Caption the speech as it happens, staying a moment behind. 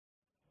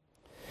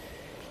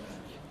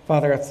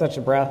Father, it's such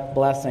a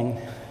blessing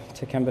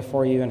to come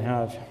before you and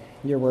have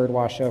your word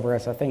wash over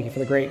us. I thank you for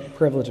the great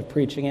privilege of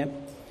preaching it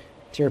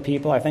to your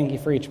people. I thank you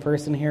for each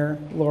person here,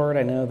 Lord.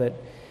 I know that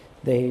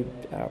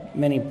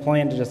many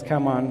plan to just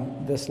come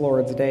on this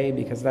Lord's Day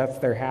because that's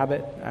their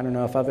habit. I don't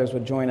know if others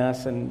would join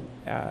us, and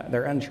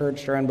they're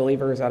unchurched or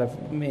unbelievers out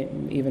of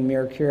even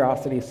mere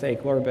curiosity's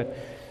sake, Lord. But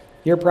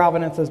your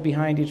providence is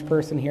behind each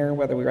person here,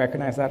 whether we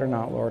recognize that or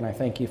not, Lord, and I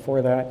thank you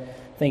for that.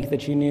 Thank you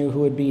that you knew who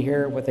would be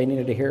here, what they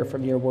needed to hear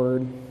from your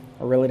word,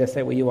 or really to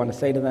say what you want to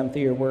say to them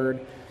through your word.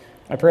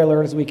 I pray,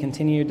 Lord, as we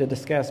continue to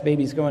discuss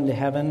babies going to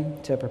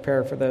heaven, to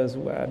prepare for those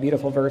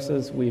beautiful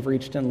verses we've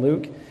reached in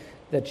Luke,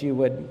 that you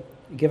would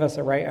give us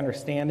a right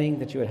understanding,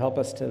 that you would help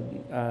us to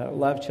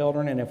love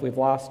children, and if we've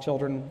lost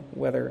children,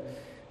 whether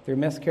through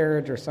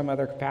miscarriage or some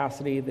other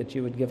capacity, that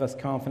you would give us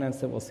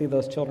confidence that we'll see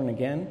those children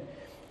again.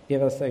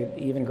 Give us an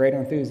even greater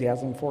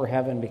enthusiasm for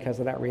heaven because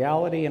of that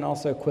reality, and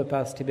also equip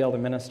us to be able to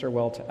minister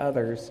well to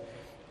others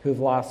who've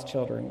lost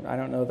children. I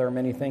don't know, there are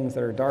many things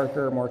that are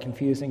darker, more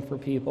confusing for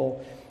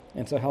people,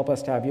 and so help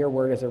us to have your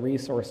word as a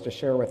resource to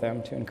share with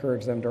them, to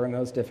encourage them during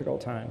those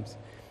difficult times.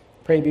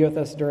 Pray be with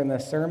us during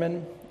this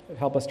sermon.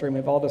 Help us to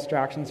remove all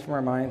distractions from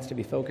our minds, to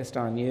be focused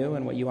on you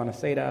and what you want to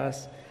say to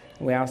us.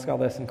 And we ask all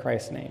this in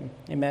Christ's name.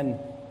 Amen.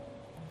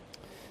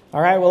 All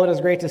right, well, it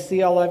is great to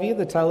see all of you.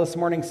 The title of this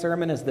morning's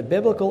sermon is The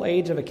Biblical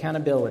Age of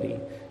Accountability.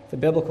 The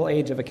Biblical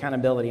Age of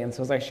Accountability. And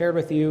so as I shared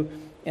with you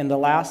in the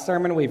last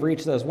sermon, we've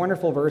reached those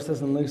wonderful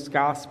verses in Luke's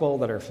gospel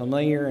that are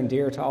familiar and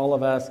dear to all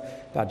of us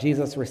about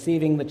Jesus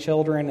receiving the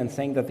children and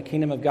saying that the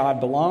kingdom of God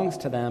belongs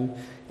to them.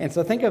 And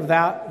so think of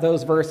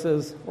those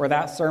verses, or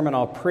that sermon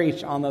I'll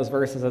preach on those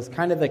verses, as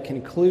kind of the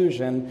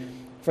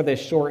conclusion for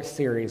this short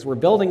series. We're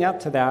building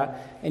up to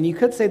that, and you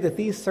could say that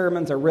these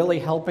sermons are really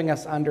helping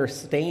us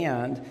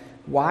understand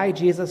why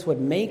Jesus would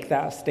make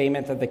that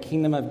statement that the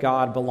kingdom of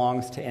God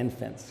belongs to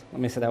infants.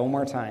 Let me say that one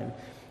more time.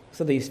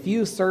 So these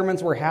few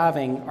sermons we're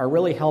having are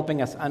really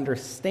helping us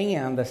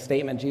understand the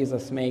statement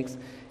Jesus makes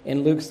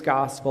in Luke's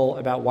gospel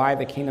about why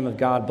the kingdom of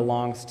God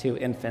belongs to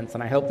infants.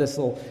 And I hope this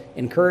will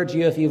encourage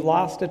you if you've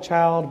lost a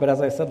child, but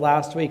as I said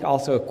last week,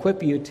 also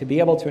equip you to be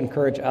able to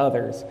encourage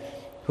others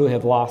who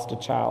have lost a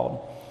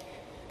child.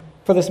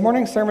 For this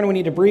morning's sermon, we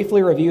need to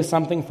briefly review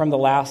something from the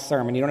last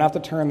sermon. You don't have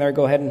to turn there.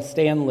 Go ahead and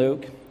stay in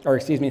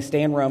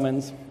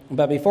Romans.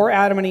 But before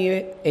Adam and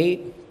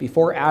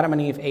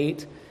Eve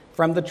ate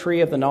from the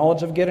tree of the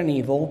knowledge of good and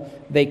evil,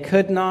 they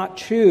could not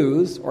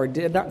choose,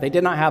 they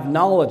did not have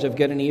knowledge of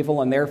good and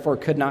evil, and therefore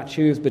could not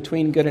choose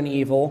between good and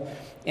evil.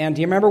 And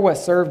do you remember what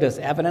served as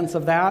evidence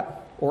of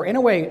that? Or in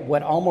a way,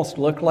 what almost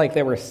looked like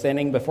they were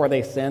sinning before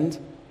they sinned?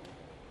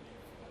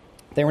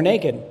 They were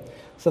naked.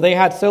 So they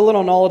had so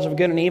little knowledge of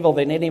good and evil,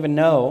 they did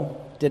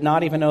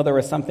not even know there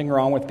was something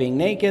wrong with being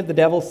naked. The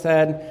devil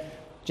said,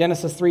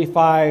 Genesis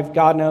 3:5,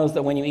 God knows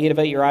that when you eat of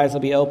it, your eyes will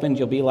be opened.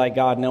 You'll be like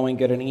God, knowing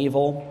good and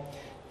evil.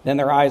 Then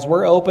their eyes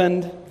were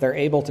opened. They're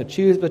able to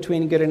choose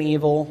between good and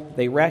evil.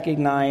 They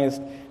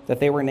recognized that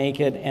they were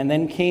naked. And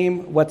then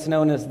came what's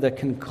known as the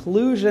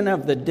conclusion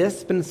of the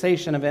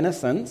dispensation of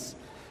innocence.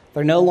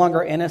 They're no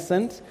longer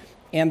innocent.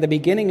 And the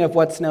beginning of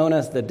what's known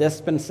as the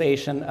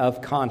dispensation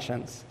of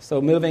conscience.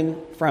 So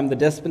moving from the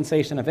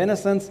dispensation of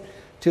innocence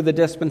to the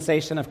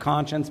dispensation of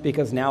conscience,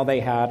 because now they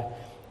had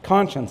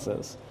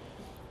consciences.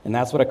 And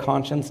that's what a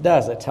conscience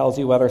does. It tells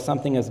you whether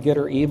something is good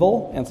or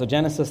evil. And so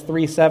Genesis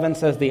 3:7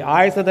 says, the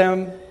eyes of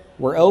them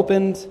were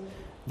opened.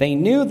 They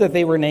knew that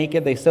they were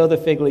naked. They sewed the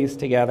fig leaves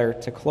together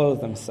to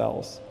clothe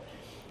themselves.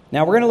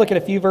 Now we're going to look at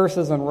a few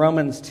verses in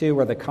Romans 2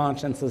 where the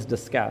conscience is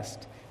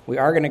discussed. We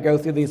are going to go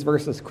through these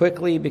verses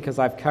quickly because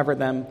I've covered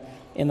them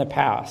in the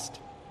past.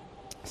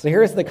 So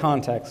here's the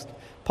context.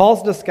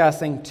 Paul's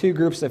discussing two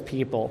groups of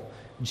people,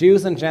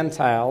 Jews and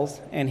Gentiles,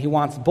 and he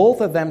wants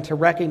both of them to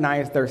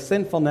recognize their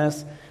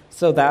sinfulness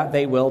so that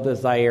they will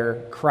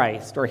desire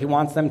Christ. Or he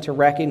wants them to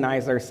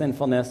recognize their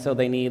sinfulness so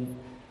they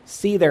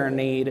see their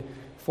need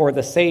for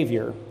the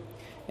Savior.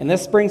 And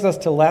this brings us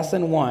to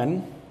lesson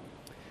 1.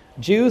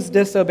 Jews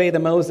disobey the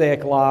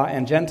Mosaic law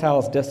and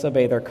Gentiles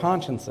disobey their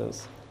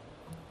consciences.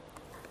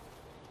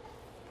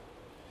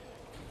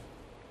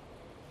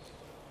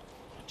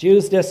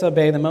 Jews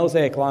disobey the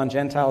Mosaic law and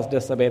Gentiles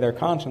disobey their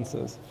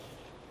consciences.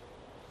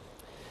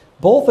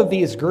 Both of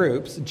these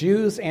groups,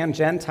 Jews and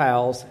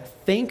Gentiles,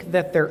 think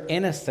that they're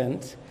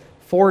innocent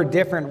for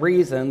different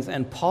reasons,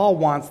 and Paul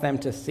wants them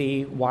to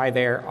see why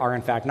they are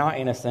in fact not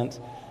innocent,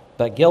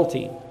 but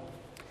guilty.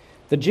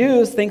 The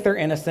Jews think they're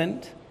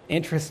innocent.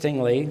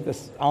 Interestingly,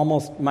 this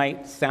almost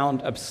might sound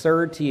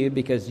absurd to you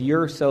because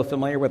you're so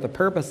familiar with the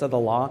purpose of the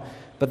law,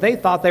 but they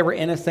thought they were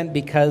innocent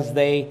because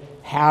they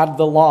had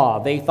the law.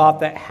 They thought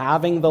that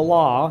having the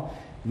law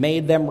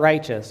made them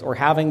righteous, or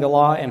having the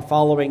law and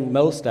following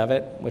most of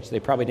it, which they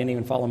probably didn't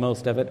even follow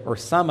most of it, or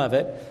some of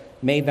it,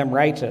 made them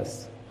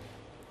righteous.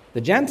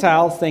 The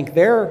Gentiles think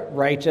they're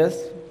righteous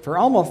for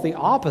almost the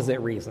opposite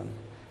reason.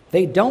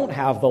 They don't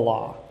have the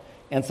law,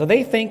 and so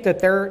they think that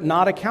they're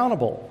not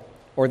accountable,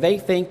 or they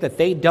think that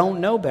they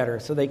don't know better,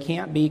 so they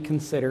can't be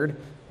considered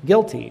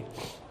guilty.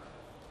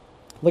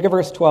 Look at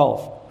verse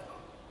 12.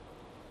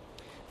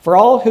 For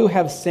all who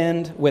have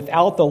sinned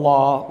without the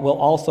law will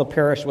also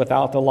perish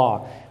without the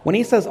law. When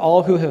he says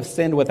all who have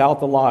sinned without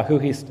the law,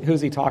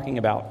 who's he talking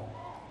about?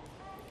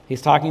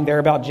 He's talking there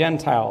about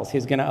Gentiles.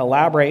 He's going to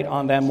elaborate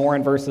on them more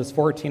in verses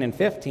 14 and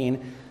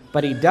 15.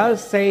 But he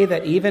does say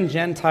that even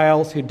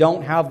Gentiles who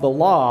don't have the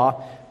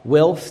law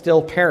will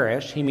still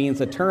perish. He means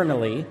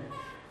eternally.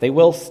 They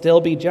will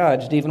still be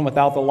judged even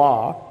without the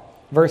law.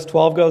 Verse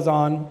 12 goes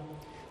on,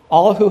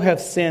 all who have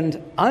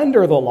sinned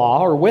under the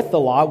law or with the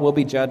law will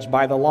be judged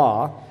by the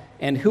law.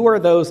 And who are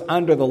those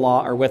under the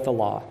law or with the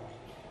law?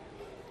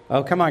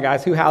 Oh, come on,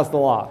 guys. Who has the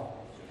law?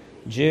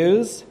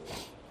 Jews.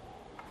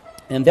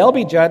 And they'll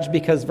be judged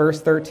because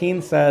verse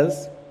 13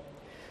 says,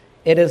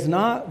 it is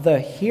not the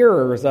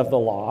hearers of the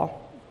law,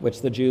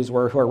 which the Jews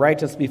were, who are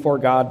righteous before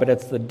God, but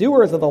it's the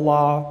doers of the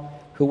law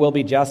who will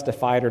be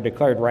justified or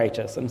declared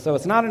righteous. And so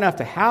it's not enough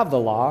to have the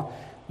law.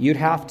 You'd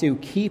have to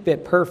keep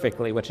it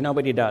perfectly, which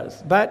nobody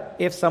does. But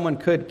if someone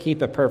could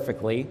keep it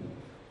perfectly,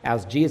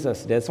 as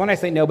Jesus did. So when I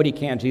say nobody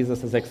can,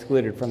 Jesus is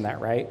excluded from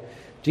that, right?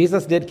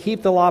 Jesus did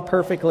keep the law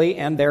perfectly,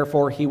 and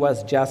therefore he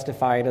was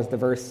justified, as the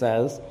verse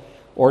says,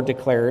 or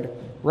declared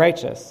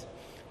righteous.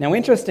 Now,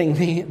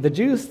 interestingly, the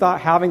Jews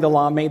thought having the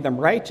law made them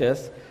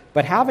righteous,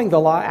 but having the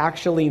law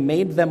actually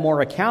made them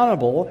more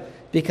accountable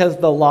because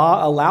the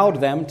law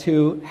allowed them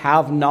to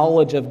have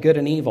knowledge of good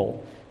and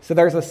evil. So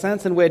there's a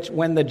sense in which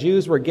when the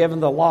Jews were given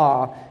the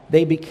law,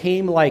 they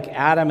became like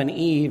Adam and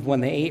Eve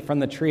when they ate from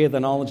the tree of the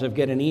knowledge of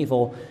good and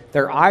evil.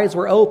 Their eyes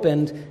were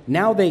opened.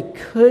 Now they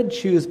could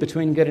choose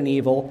between good and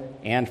evil,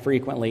 and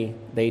frequently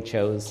they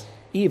chose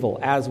evil,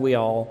 as we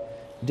all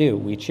do.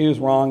 We choose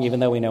wrong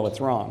even though we know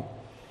it's wrong.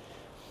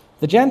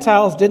 The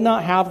Gentiles did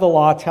not have the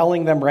law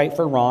telling them right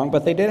for wrong,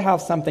 but they did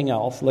have something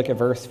else. Look at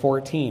verse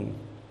 14.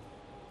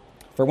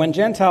 For when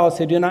Gentiles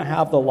who do not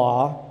have the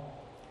law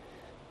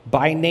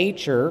by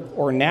nature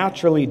or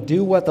naturally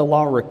do what the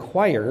law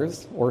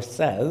requires or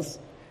says,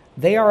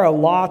 they are a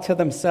law to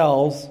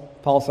themselves,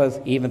 Paul says,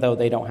 even though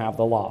they don't have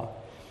the law.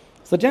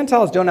 So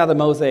Gentiles don't have the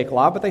Mosaic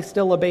law, but they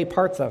still obey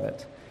parts of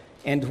it.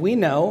 And we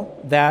know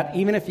that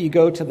even if you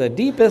go to the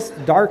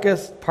deepest,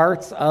 darkest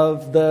parts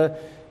of the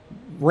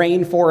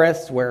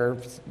rainforests where,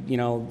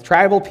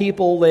 tribal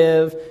people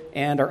live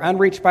and are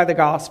unreached by the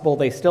gospel,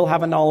 they still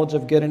have a knowledge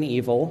of good and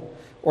evil,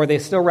 or they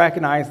still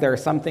recognize there are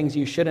some things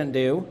you shouldn't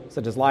do,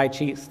 such as lie,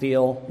 cheat,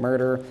 steal,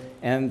 murder,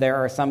 and there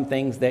are some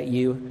things that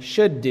you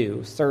should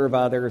do, serve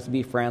others,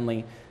 be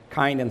friendly,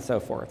 kind, and so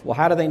forth. Well,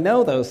 how do they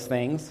know those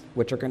things,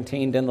 which are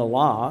contained in the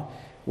law,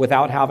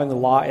 without having the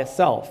law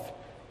itself?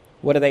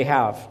 What do they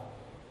have?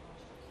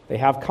 They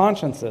have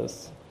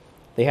consciences.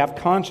 They have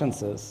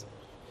consciences.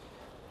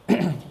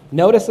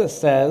 Notice it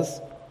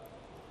says,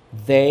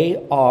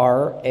 they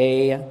are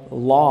a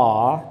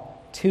law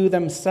to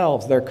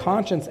themselves. Their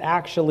conscience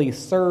actually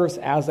serves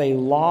as a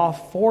law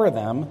for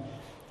them,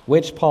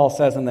 which Paul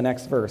says in the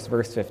next verse,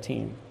 verse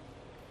 15.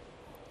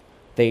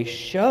 They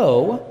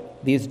show,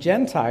 these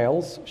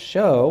Gentiles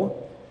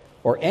show,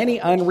 or any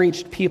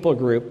unreached people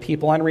group,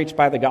 people unreached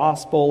by the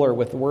gospel or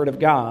with the word of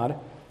God,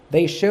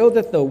 they show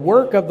that the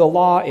work of the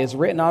law is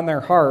written on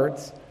their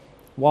hearts,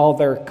 while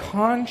their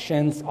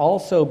conscience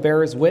also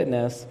bears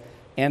witness,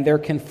 and their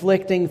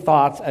conflicting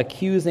thoughts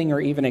accusing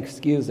or even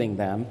excusing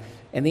them.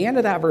 And the end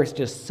of that verse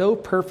just so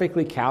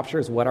perfectly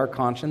captures what our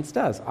conscience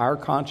does. Our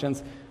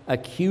conscience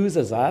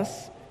accuses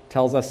us,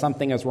 tells us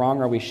something is wrong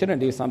or we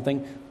shouldn't do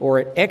something, or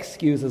it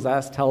excuses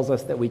us, tells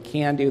us that we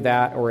can do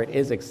that or it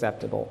is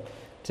acceptable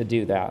to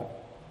do that.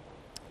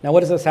 Now, what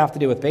does this have to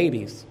do with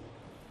babies?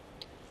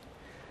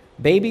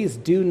 Babies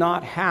do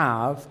not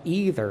have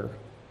either.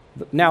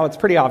 Now, it's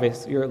pretty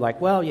obvious. You're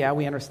like, well, yeah,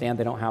 we understand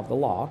they don't have the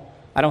law.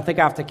 I don't think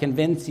I have to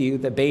convince you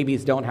that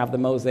babies don't have the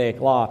Mosaic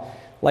law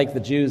like the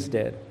Jews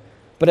did.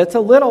 But it's a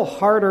little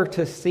harder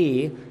to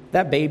see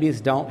that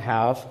babies don't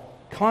have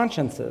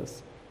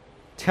consciences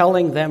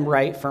telling them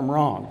right from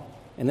wrong.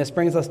 And this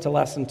brings us to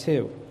lesson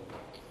 2.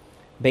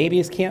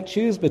 Babies can't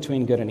choose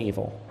between good and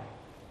evil.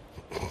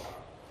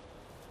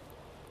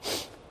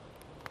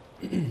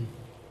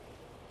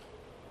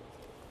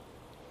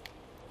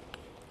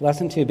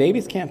 Lesson 2,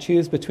 babies can't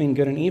choose between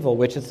good and evil,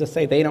 which is to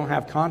say they don't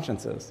have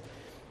consciences.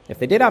 If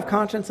they did have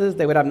consciences,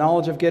 they would have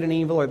knowledge of good and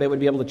evil, or they would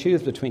be able to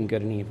choose between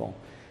good and evil.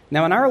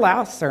 Now, in our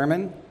last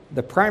sermon,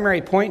 the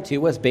primary point to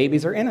was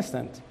babies are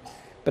innocent.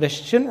 But it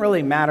shouldn't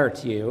really matter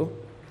to you,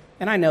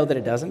 and I know that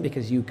it doesn't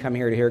because you come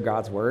here to hear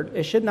God's word.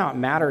 It should not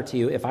matter to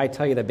you if I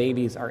tell you that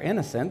babies are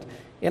innocent.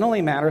 It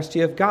only matters to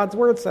you if God's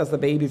word says the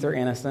babies are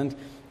innocent.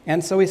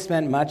 And so we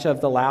spent much of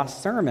the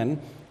last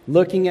sermon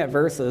looking at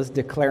verses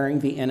declaring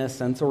the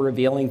innocence or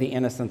revealing the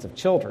innocence of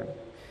children.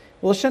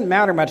 Well, it shouldn't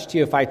matter much to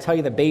you if I tell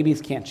you that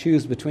babies can't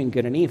choose between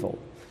good and evil.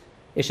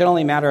 It should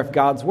only matter if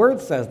God's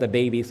word says that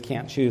babies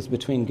can't choose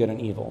between good and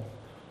evil.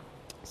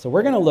 So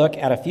we're going to look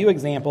at a few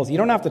examples. You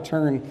don't have to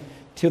turn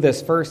to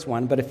this first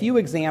one, but a few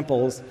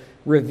examples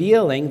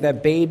revealing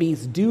that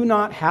babies do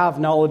not have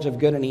knowledge of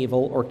good and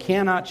evil or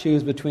cannot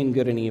choose between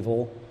good and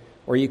evil,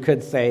 or you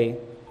could say,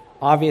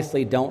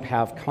 obviously don't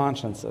have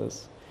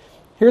consciences.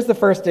 Here's the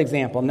first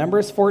example,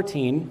 Numbers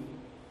 14.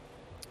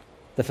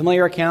 The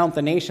familiar account,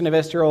 the nation of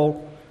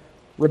Israel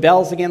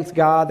rebels against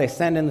God. They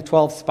send in the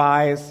 12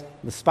 spies.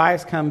 The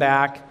spies come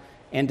back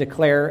and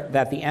declare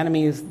that the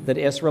enemies that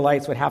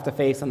Israelites would have to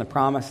face in the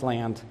promised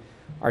land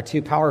are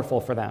too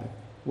powerful for them,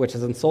 which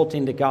is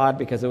insulting to God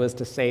because it was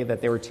to say that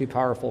they were too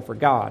powerful for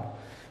God.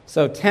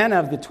 So 10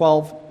 of the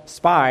 12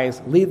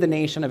 spies lead the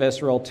nation of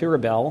Israel to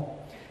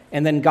rebel,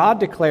 and then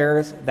God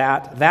declares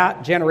that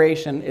that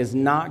generation is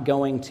not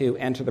going to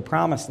enter the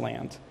promised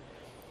land.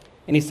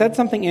 And he said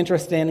something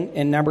interesting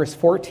in Numbers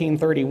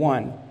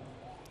 14:31.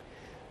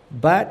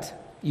 But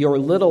your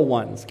little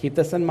ones, keep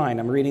this in mind,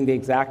 I'm reading the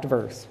exact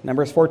verse,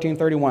 Numbers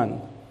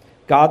 14:31.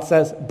 God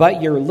says,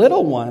 but your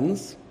little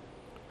ones,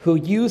 who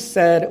you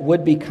said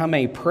would become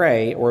a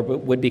prey, or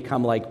would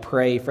become like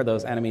prey for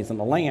those enemies in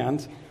the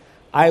land,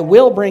 I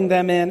will bring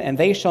them in, and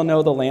they shall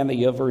know the land that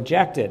you have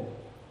rejected.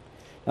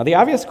 Now the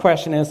obvious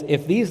question is,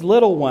 if these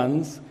little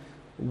ones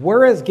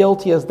were as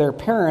guilty as their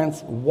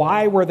parents,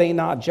 why were they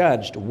not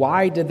judged?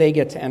 Why did they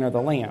get to enter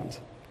the land?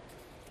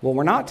 Well,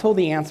 we're not told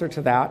the answer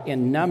to that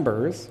in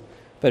Numbers,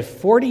 but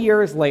 40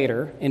 years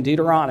later in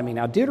Deuteronomy.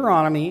 Now,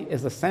 Deuteronomy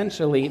is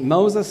essentially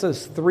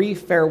Moses' 3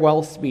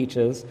 farewell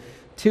speeches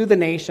to the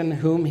nation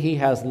whom he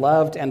has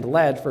loved and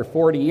led for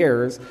 40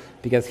 years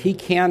because he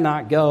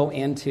cannot go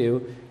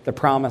into the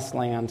promised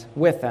land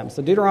with them.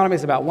 So Deuteronomy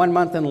is about 1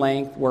 month in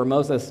length where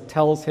Moses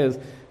tells his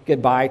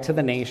goodbye to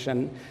the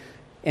nation.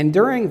 And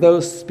during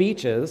those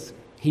speeches,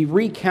 he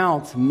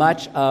recounts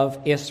much of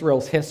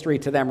Israel's history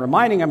to them,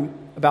 reminding them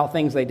about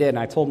things they did. And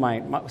I told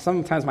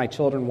sometimes my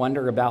children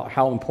wonder about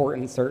how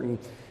important certain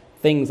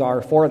things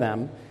are for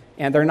them,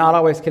 and they're not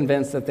always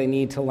convinced that they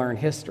need to learn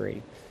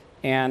history.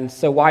 And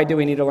so why do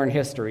we need to learn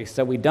history?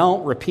 So we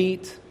don't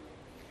repeat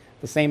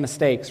the same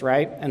mistakes,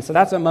 right? And so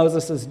that's what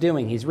Moses is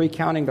doing. He's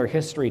recounting their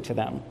history to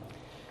them.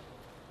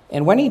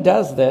 And when he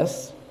does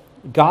this,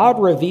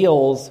 God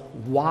reveals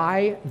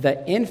why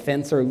the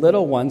infants or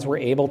little ones were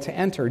able to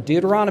enter.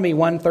 Deuteronomy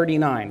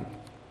 1:39.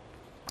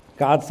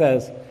 God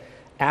says,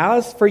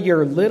 as for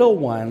your little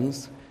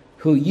ones,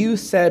 who you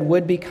said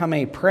would become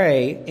a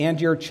prey,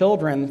 and your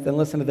children, then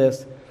listen to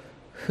this,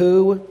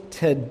 who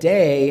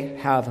today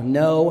have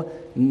no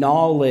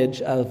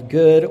knowledge of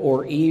good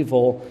or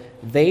evil,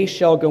 they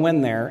shall go in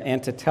there,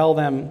 and to tell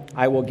them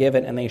I will give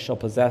it, and they shall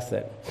possess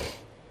it.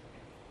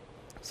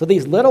 So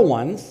these little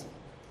ones,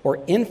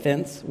 or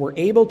infants, were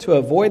able to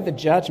avoid the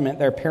judgment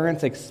their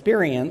parents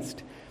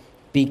experienced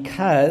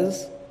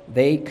because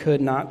they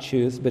could not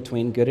choose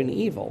between good and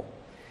evil.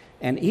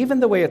 And even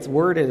the way it's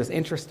worded is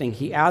interesting.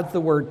 He adds the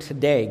word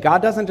today.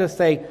 God doesn't just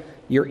say,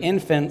 your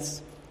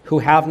infants who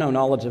have no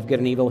knowledge of good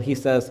and evil. He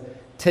says,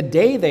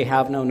 today they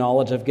have no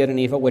knowledge of good and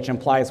evil, which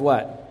implies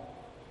what?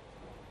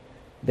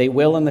 They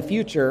will in the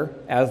future,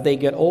 as they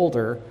get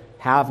older,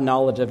 have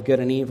knowledge of good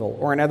and evil.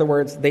 Or in other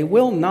words, they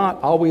will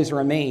not always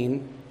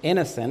remain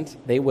innocent.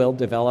 They will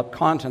develop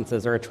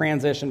consciences, or a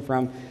transition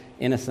from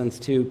innocence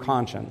to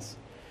conscience.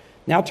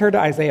 Now turn to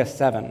Isaiah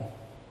 7.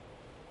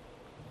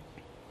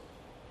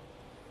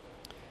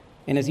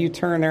 And as you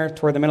turn there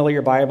toward the middle of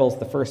your Bibles,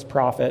 the first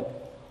prophet,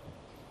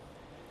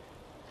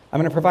 I'm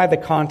going to provide the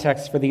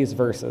context for these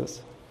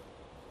verses.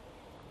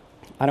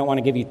 I don't want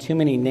to give you too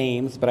many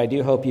names, but I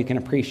do hope you can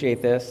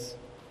appreciate this.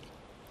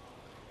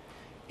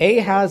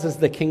 Ahaz is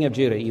the king of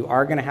Judah. You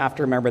are going to have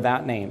to remember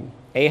that name.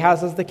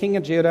 Ahaz is the king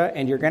of Judah,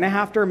 and you're going to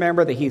have to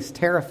remember that he's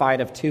terrified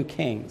of 2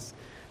 kings.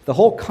 The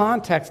whole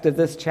context of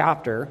this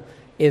chapter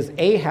is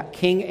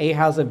King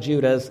Ahaz of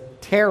Judah's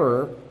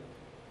terror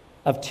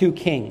of 2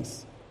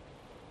 kings,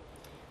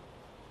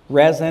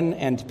 Rezin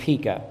and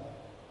Pekah.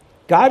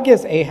 God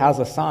gives Ahaz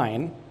a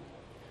sign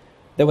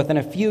that within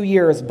a few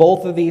years,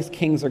 both of these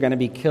kings are going to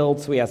be killed,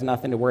 so he has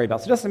nothing to worry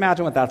about. So just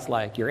imagine what that's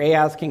like. You're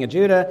Ahaz, king of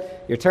Judah,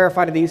 you're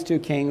terrified of these 2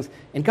 kings,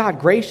 and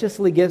God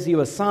graciously gives you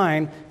a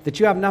sign that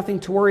you have nothing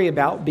to worry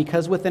about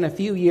because within a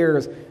few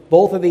years,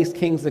 both of these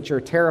kings that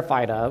you're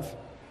terrified of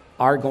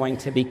are going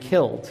to be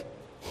killed.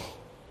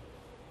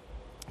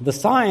 The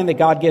sign that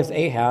God gives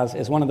Ahaz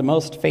is one of the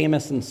most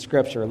famous in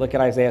Scripture. Look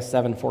at Isaiah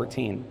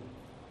 7:14.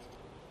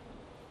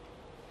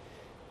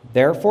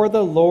 Therefore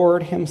the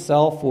Lord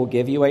himself will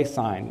give you a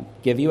sign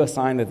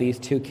that these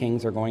 2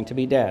 kings are going to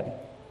be dead.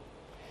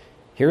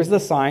 Here's the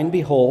sign,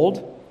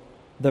 behold,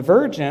 the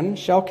virgin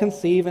shall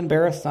conceive and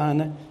bear a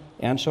son,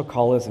 and shall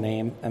call his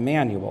name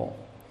Emmanuel.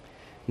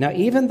 Now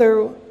even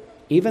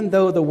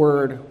though the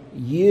word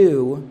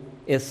you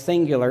is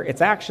singular,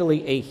 it's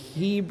actually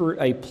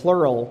a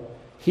plural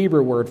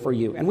Hebrew word for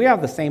you. And we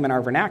have the same in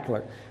our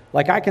vernacular.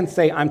 Like I can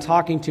say, I'm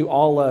talking to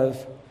all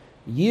of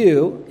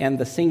you, and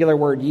the singular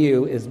word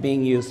you is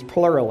being used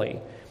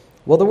plurally.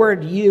 Well, the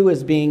word you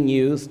is being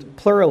used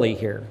plurally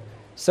here.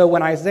 So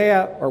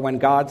when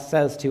God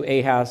says to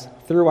Ahaz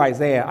through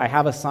Isaiah, I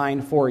have a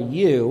sign for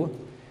you,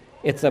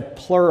 it's a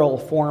plural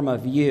form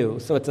of you.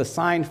 So it's a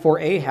sign for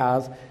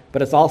Ahaz,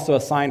 but it's also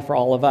a sign for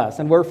all of us.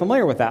 And we're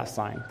familiar with that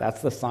sign.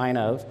 That's the sign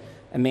of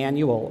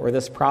Emmanuel, or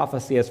this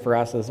prophecy is for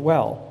us as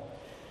well.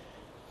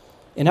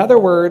 In other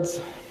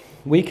words,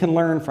 we can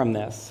learn from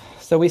this.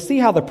 So we see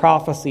how the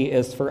prophecy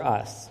is for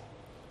us.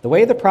 The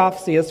way the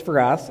prophecy is for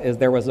us is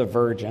there was a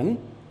virgin,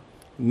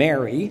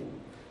 Mary,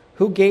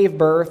 who gave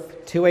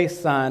birth to a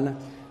son,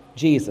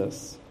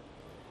 Jesus.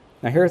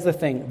 Now here's the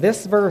thing.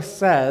 This verse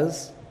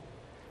says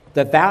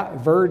that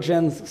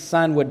virgin's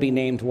son would be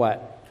named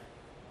what?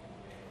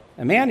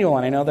 Emmanuel,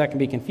 and I know that can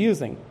be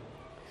confusing.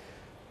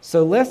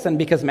 So listen,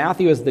 because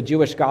Matthew is the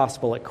Jewish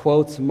gospel, it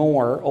quotes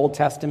more Old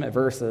Testament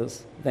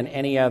verses than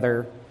any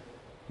other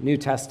New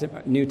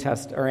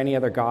Testament or any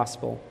other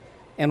gospel.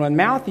 And when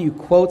Matthew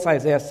quotes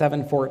Isaiah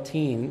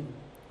 7:14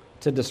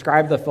 to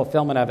describe the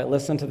fulfillment of it,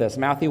 listen to this,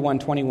 Matthew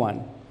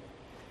 1:21.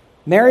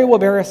 Mary will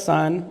bear a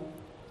son,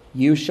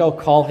 you shall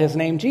call his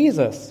name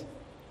Jesus.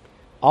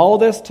 All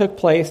this took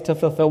place to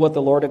fulfill what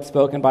the Lord had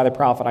spoken by the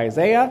prophet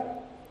Isaiah.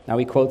 Now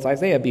he quotes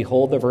Isaiah,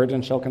 behold, the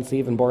virgin shall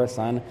conceive and bear a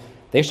son.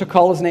 They shall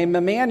call his name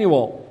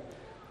Emmanuel.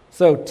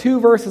 So 2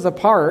 verses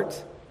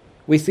apart,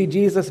 we see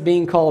Jesus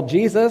being called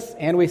Jesus,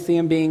 and we see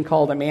him being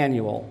called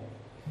Emmanuel.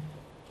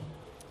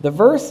 The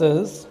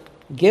verses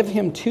give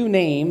him 2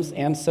 names,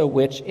 and so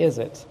which is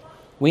it?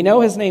 We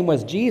know his name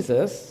was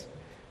Jesus,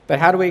 but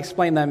how do we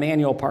explain the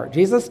Emmanuel part?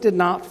 Jesus did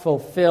not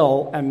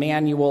fulfill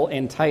Emmanuel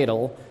in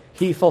title.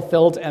 He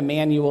fulfilled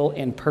Emmanuel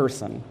in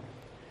person.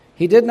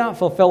 He did not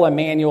fulfill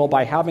Emmanuel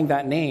by having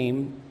that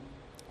name.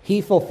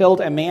 He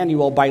fulfilled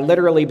Emmanuel by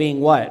literally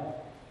being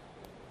what?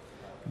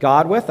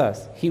 God with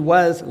us. He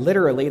was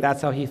literally,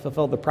 that's how he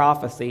fulfilled the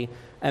prophecy,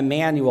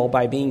 Emmanuel,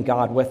 by being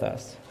God with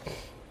us.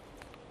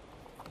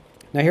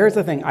 Now here's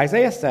the thing.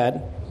 Isaiah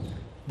said,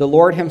 the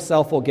Lord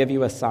himself will give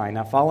you a sign.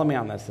 Now follow me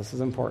on this. This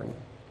is important.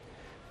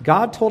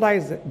 God told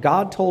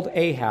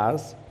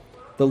Ahaz,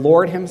 the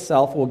Lord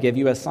himself will give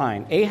you a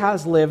sign.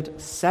 Ahaz lived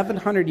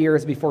 700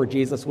 years before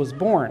Jesus was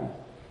born.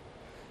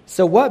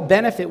 So what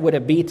benefit would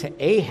it be to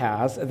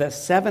Ahaz that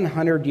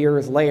 700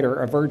 years later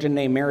a virgin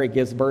named Mary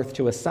gives birth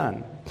to a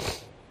son?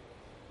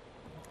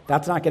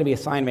 That's not going to be a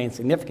sign of any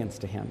significance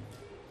to him.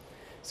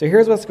 So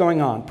here's what's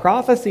going on.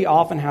 Prophecy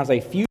often has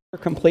a future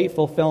complete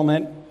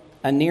fulfillment,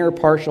 a near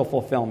partial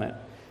fulfillment.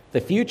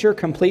 The future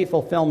complete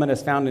fulfillment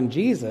is found in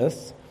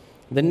Jesus.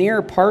 The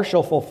near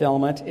partial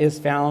fulfillment is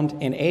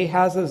found in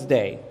Ahaz's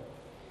day.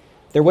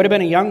 There would have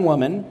been a young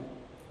woman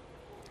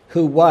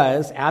who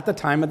was, at the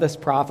time of this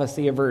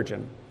prophecy, a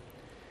virgin.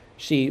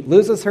 She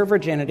loses her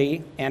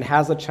virginity and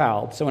has a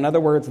child. So in other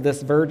words,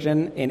 this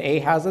virgin in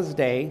Ahaz's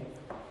day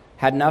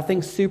had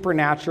nothing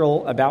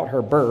supernatural about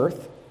her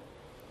birth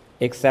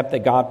except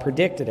that God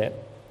predicted it.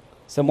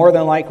 So more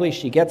than likely,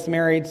 she gets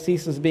married,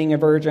 ceases being a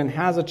virgin,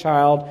 has a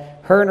child.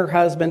 Her and her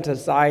husband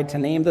decide to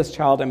name this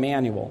child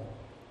Emmanuel.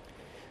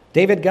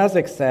 David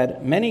Guzik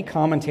said, many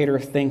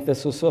commentators think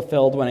this was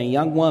fulfilled when a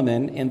young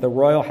woman in the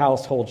royal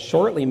household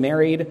shortly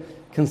married,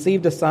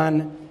 conceived a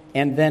son,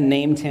 and then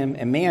named him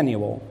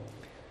Emmanuel.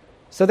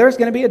 So there's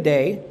going to be a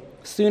day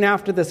soon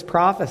after this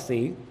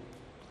prophecy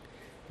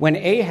when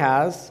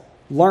Ahaz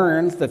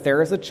learns that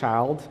there is a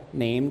child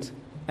named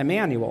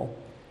Emmanuel.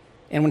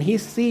 And when he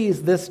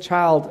sees this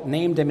child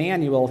named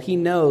Emmanuel, he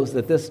knows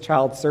that this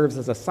child serves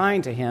as a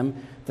sign to him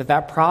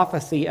that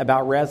prophecy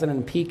about Rezin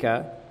and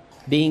Pekah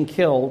being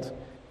killed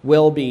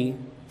will be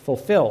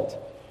fulfilled.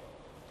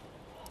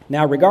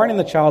 Now, regarding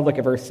the child, look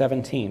at verse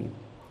 17.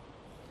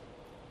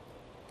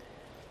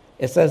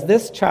 It says,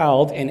 this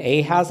child in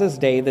Ahaz's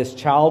day, this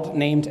child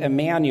named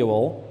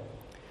Emmanuel,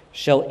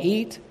 shall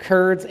eat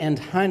curds and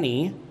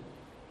honey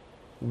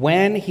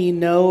when he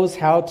knows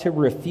how to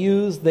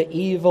refuse the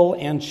evil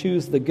and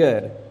choose the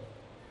good.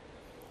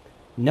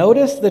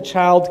 Notice the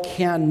child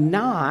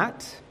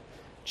cannot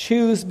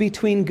choose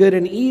between good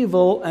and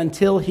evil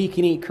until he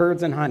can eat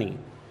curds and honey,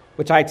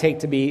 which I take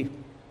to be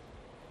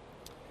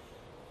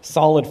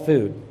solid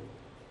food.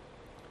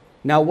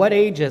 Now, what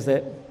age is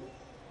it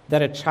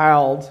that a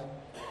child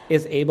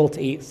is able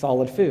to eat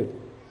solid food?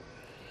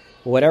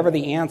 Whatever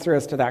the answer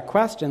is to that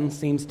question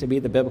seems to be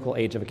the biblical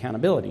age of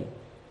accountability,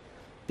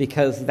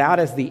 because that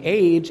is the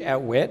age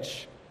at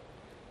which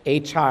a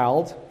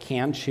child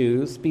can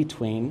choose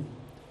between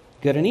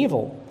good and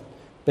evil.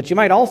 But you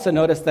might also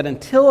notice that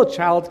until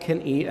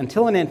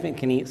an infant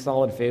can eat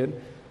solid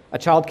food, a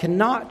child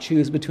cannot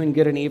choose between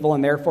good and evil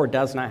and therefore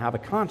does not have a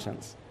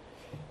conscience.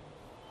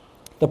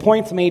 The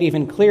point's made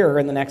even clearer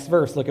in the next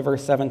verse. Look at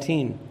verse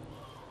 16.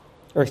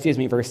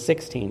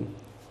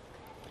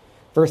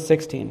 Verse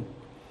 16.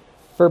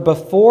 For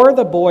before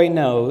the boy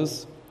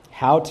knows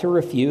how to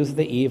refuse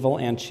the evil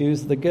and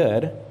choose the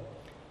good,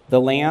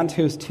 the land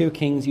whose 2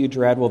 kings you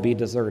dread will be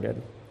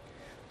deserted.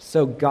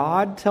 So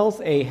God tells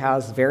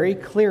Ahaz very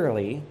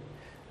clearly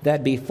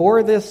that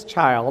before this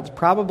child,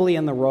 probably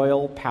in the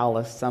royal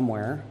palace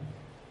somewhere,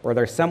 or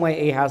there's some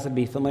way Ahaz would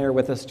be familiar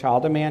with this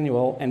child,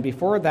 Emmanuel, and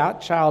before that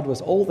child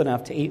was old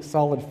enough to eat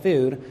solid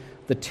food,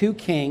 the 2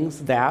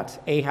 kings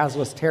that Ahaz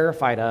was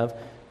terrified of,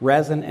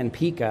 Rezin and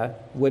Pekah,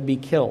 would be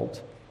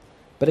killed.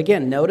 But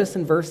again, notice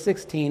in verse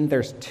 16,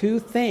 there's 2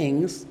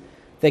 things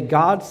that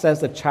God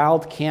says a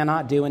child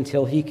cannot do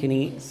until he can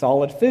eat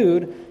solid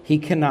food. He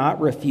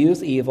cannot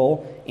refuse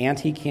evil, and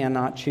he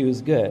cannot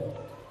choose good,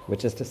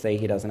 which is to say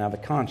he doesn't have a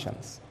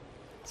conscience.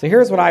 So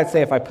here's what I'd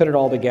say if I put it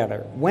all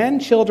together. When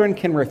children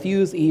can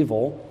refuse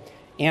evil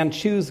and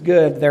choose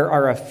good, there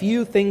are a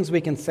few things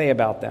we can say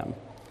about them.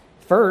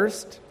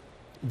 First,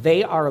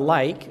 they are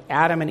like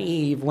Adam and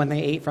Eve when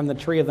they ate from the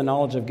tree of the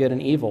knowledge of good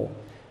and evil.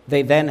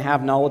 They then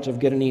have knowledge of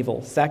good and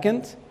evil.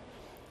 Second,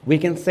 we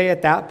can say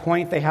at that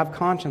point they have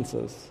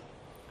consciences.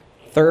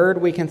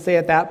 Third, we can say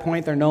at that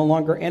point they're no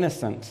longer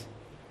innocent.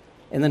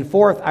 And then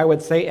fourth, I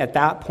would say at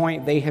that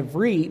point they have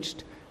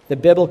reached the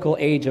biblical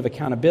age of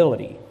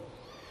accountability.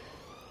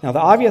 Now, the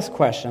obvious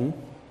question,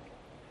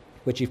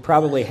 which you've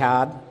probably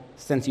had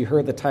since you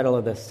heard the title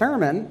of this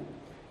sermon,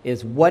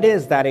 is what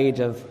is that age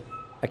of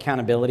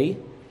accountability?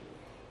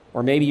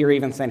 Or maybe you're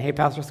even saying, hey,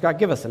 Pastor Scott,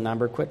 give us a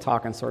number. Quit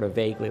talking sort of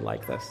vaguely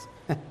like this.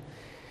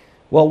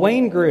 Well,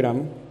 Wayne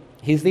Grudem,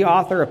 he's the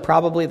author of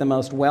probably the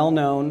most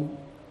well-known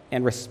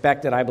and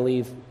respected, I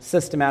believe,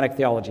 systematic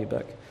theology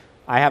book.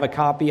 I have a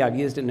copy. I've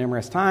used it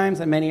numerous times,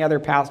 and many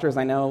other pastors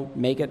I know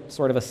make it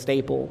sort of a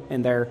staple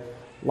in their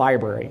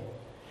library.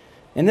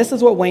 And this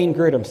is what Wayne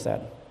Grudem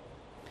said.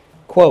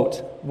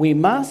 Quote, "We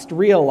must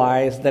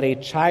realize that a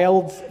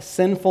child's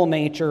sinful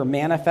nature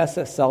manifests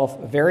itself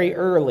very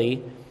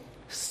early,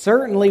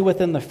 certainly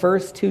within the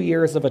first 2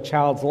 years of a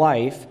child's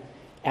life,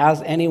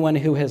 as anyone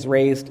who has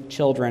raised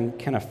children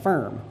can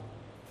affirm."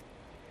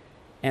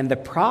 And the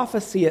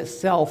prophecy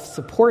itself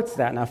supports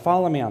that. Now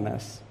follow me on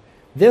this.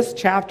 This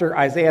chapter,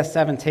 Isaiah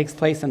 7, takes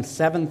place in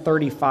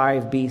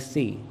 735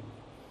 BC.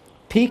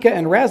 Pekah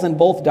and Rezin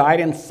both died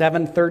in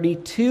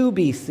 732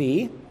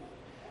 BC,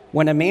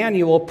 when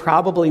Emmanuel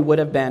probably would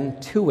have been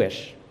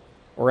 2-ish,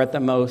 or at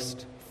the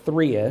most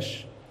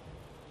 3-ish,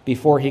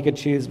 before he could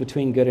choose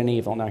between good and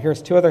evil. Now,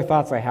 here's 2 other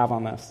thoughts I have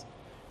on this.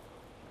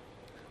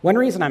 One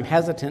reason I'm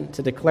hesitant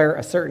to declare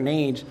a certain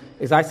age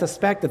is I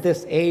suspect that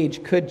this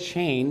age could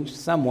change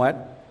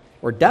somewhat,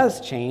 or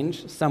does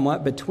change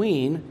somewhat,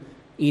 between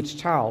each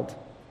child,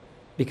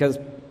 because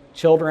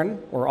children,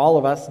 or all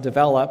of us,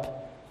 develop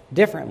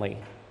differently.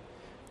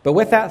 But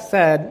with that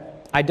said,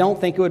 I don't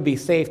think it would be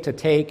safe to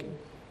take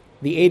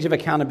the age of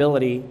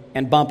accountability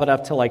and bump it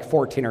up to like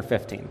 14 or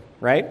 15,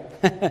 right?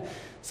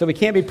 So we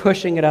can't be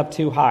pushing it up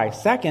too high.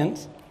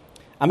 Second,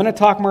 I'm going to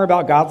talk more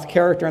about God's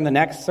character in the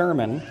next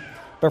sermon,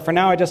 but for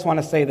now I just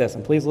want to say this,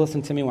 and please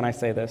listen to me when I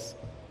say this.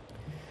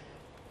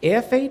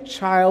 If a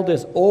child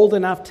is old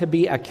enough to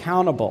be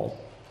accountable,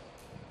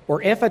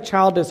 or if a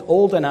child is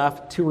old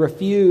enough to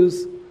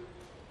refuse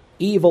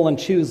evil and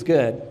choose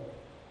good,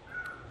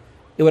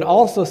 it would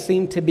also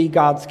seem to be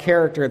God's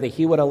character that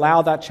he would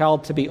allow that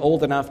child to be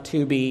old enough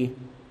to be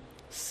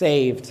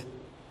saved.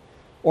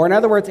 Or in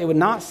other words, it would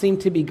not seem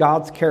to be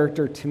God's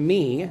character to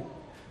me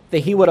that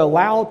he would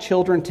allow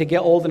children to get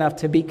old enough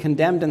to be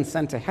condemned and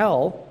sent to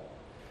hell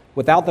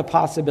without the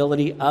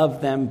possibility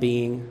of them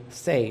being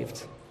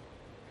saved.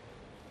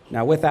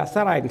 Now, with that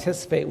said, I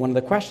anticipate one of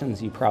the questions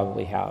you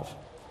probably have.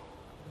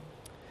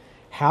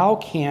 How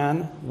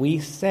can we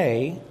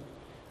say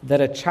that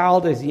a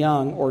child as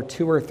young or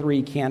 2 or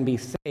 3 can be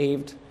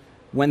saved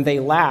when they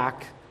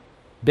lack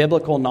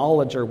biblical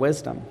knowledge or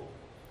wisdom?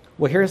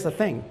 Well, here's the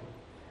thing.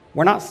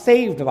 We're not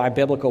saved by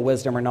biblical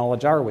wisdom or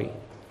knowledge, are we?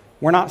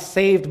 We're not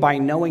saved by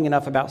knowing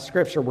enough about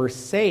Scripture. We're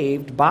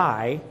saved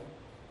by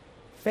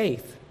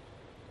faith.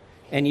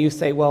 And you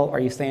say, well, are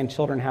you saying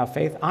children have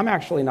faith? I'm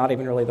actually not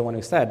even really the one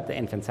who said the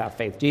infants have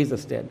faith.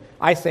 Jesus did.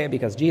 I say it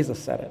because Jesus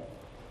said it.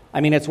 I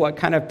mean, it's what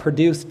kind of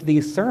produced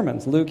these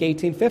sermons. Luke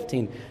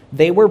 18:15.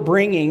 They were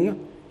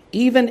bringing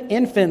even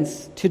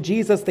infants to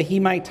Jesus that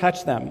he might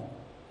touch them.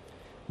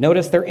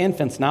 Notice they're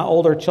infants, not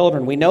older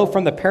children. We know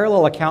from the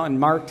parallel account in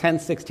Mark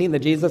 10:16 that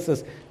Jesus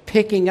is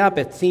picking up,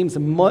 it seems,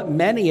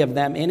 many of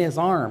them in his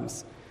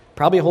arms,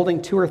 probably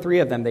holding 2 or 3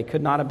 of them. They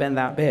could not have been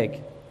that big.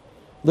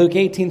 Luke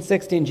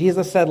 18:16,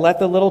 Jesus said, "Let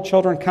the little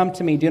children come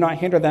to me, do not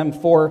hinder them,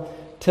 for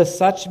to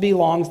such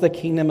belongs the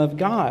kingdom of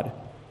God."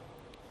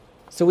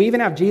 So we even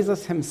have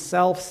Jesus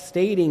himself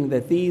stating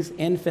that these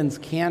infants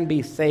can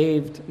be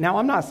saved. Now,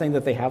 I'm not saying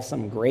that they have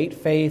some great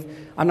faith.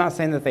 I'm not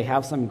saying that they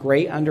have some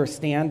great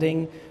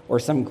understanding or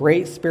some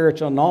great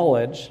spiritual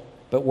knowledge,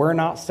 but we're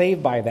not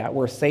saved by that.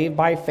 We're saved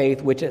by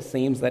faith, which it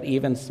seems that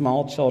even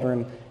small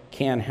children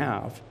can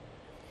have.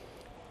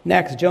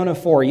 Next, Jonah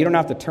 4. You don't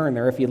have to turn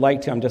there. If you'd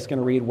like to, I'm just going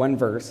to read one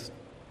verse.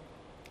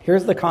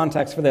 Here's the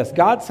context for this.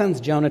 God sends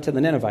Jonah to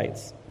the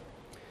Ninevites.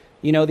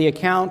 You know the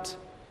account.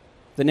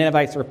 The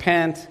Ninevites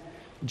repent.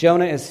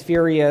 Jonah is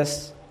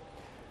furious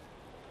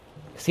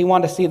because he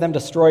wanted to see them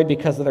destroyed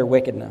because of their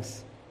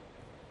wickedness.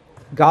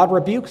 God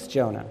rebukes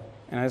Jonah.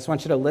 And I just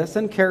want you to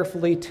listen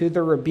carefully to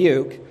the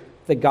rebuke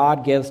that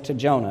God gives to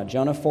Jonah.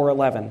 Jonah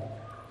 4:11.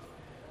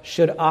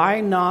 "Should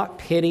I not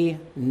pity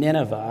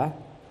Nineveh,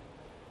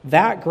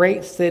 that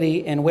great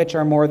city in which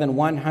are more than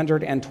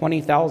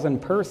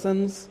 120,000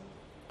 persons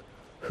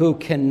who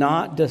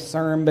cannot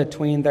discern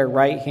between their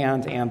right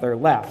hand and their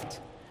left?"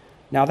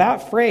 Now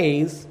that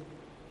phrase,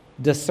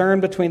 discern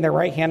between their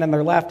right hand and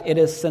their left, it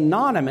is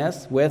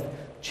synonymous with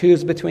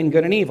choose between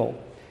good and evil.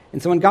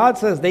 And so when God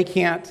says they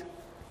can't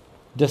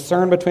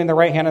discern between their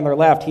right hand and their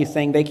left, he's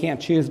saying they can't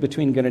choose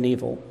between good and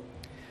evil.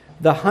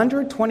 The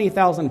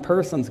 120,000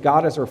 persons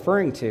God is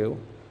referring to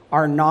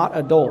are not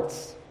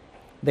adults.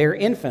 They're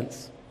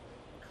infants.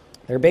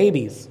 They're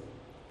babies.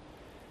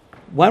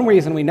 One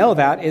reason we know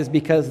that is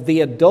because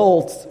the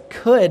adults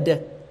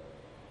could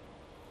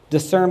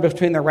discern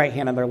between their right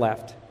hand and their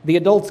left. The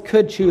adults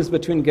could choose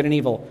between good and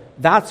evil.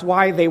 That's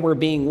why they were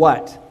being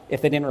what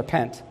if they didn't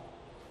repent?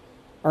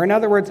 Or in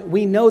other words,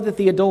 we know that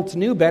the adults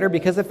knew better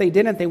because if they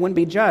didn't, they wouldn't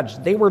be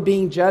judged. They were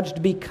being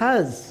judged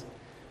because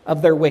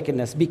of their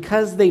wickedness,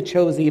 because they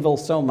chose evil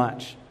so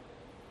much.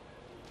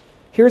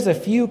 Here's a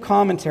few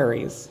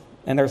commentaries,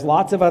 and there's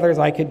lots of others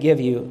I could give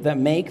you, that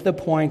make the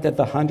point that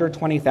the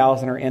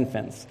 120,000 are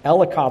infants.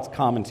 Ellicott's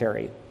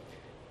commentary,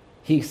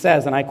 he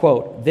says, and I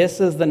quote,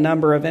 "This is the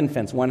number of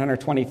infants,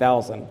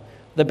 120,000.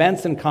 The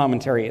Benson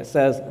commentary, it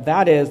says,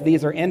 that is,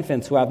 these are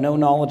infants who have no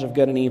knowledge of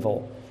good and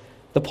evil.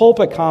 The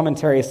Pulpit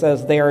commentary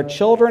says, they are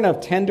children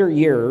of tender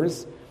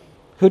years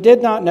who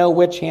did not know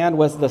which hand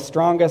was the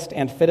strongest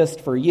and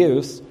fittest for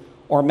use,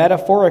 or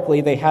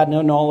metaphorically, they had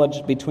no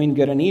knowledge between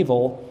good and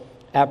evil.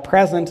 At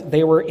present,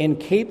 they were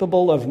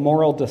incapable of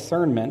moral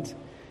discernment.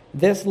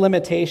 This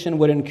limitation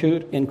would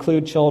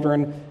include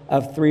children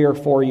of 3 or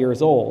 4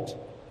 years old."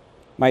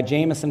 My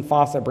Jameson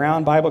Fawcett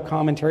Brown Bible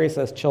commentary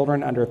says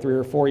children under 3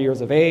 or 4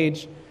 years of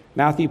age.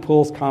 Matthew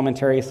Poole's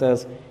commentary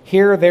says,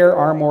 here there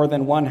are more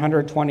than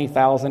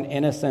 120,000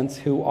 innocents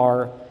who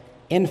are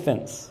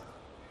infants.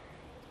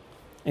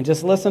 And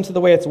just listen to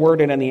the way it's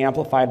worded in the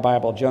Amplified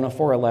Bible, Jonah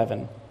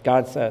 4:11.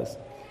 God says,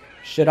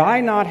 "Should I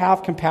not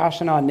have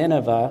compassion on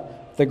Nineveh,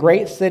 the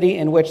great city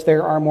in which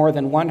there are more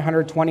than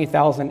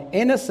 120,000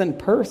 innocent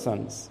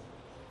persons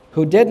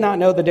who did not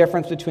know the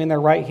difference between their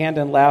right hand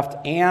and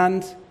left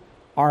and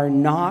are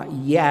not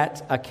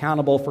yet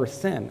accountable for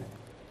sin?"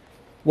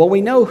 Well,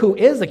 we know who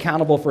is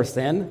accountable for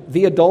sin,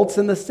 the adults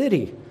in the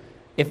city.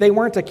 If they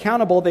weren't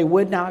accountable, they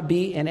would not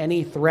be in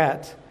any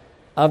threat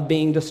of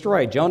being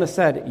destroyed. Jonah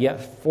said,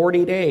 yet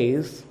 40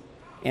 days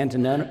and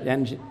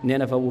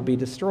Nineveh will be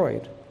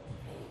destroyed.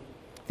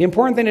 The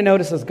important thing to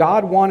notice is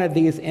God wanted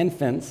these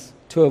infants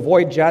to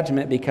avoid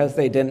judgment because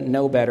they didn't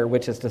know better,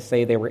 which is to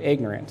say they were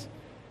ignorant.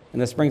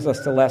 And this brings us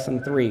to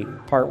lesson 3,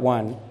 part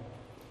 1.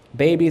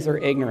 Babies are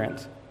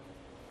ignorant.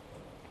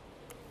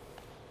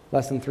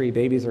 Lesson 3,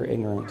 babies are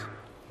ignorant.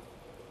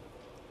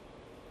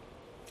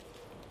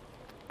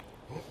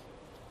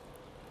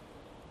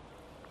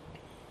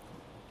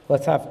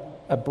 Let's have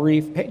a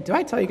brief... Hey, do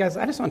I tell you guys...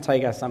 I just want to tell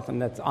you guys something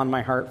that's on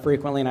my heart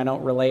frequently, and I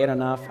don't relay it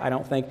enough, I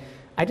don't think.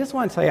 I just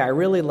want to tell you, I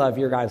really love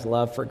your guys'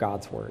 love for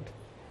God's Word.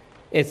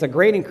 It's a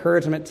great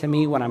encouragement to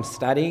me when I'm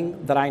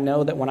studying that I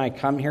know that when I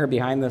come here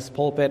behind this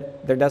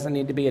pulpit, there doesn't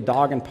need to be a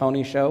dog and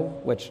pony show,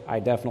 which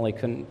I definitely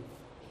couldn't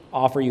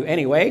offer you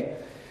anyway,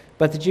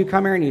 but that you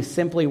come here and you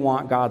simply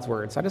want God's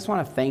Word. So I just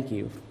want to thank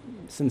you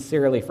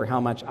sincerely for how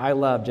much I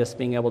love just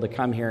being able to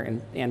come here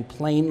and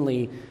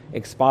plainly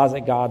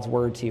exposit God's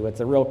Word to you.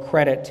 It's a real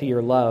credit to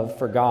your love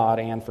for God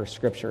and for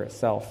Scripture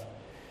itself.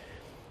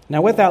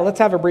 Now with that, let's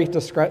have a brief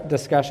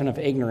discussion of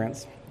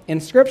ignorance.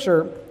 In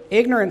Scripture,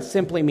 ignorance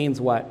simply means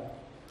what?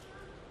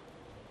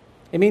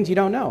 It means you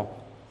don't know.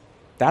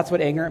 That's what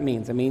ignorant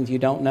means. It means you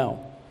don't know.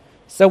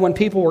 So when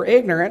people were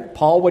ignorant,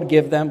 Paul would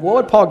give them, what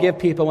would Paul give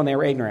people when they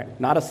were ignorant?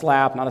 Not a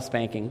slap, not a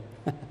spanking,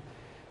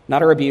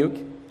 not a rebuke.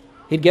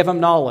 He'd give them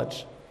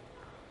knowledge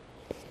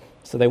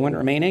so they wouldn't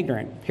remain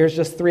ignorant. Here's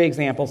just 3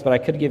 examples, but I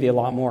could give you a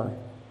lot more.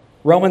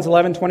 Romans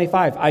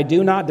 11:25, I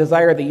do not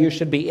desire that you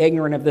should be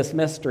ignorant of this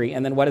mystery.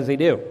 And then what does he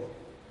do?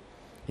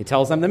 He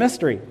tells them the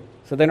mystery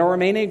so they don't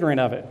remain ignorant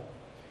of it.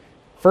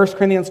 1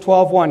 Corinthians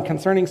 12:1,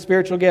 concerning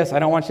spiritual gifts, I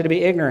don't want you to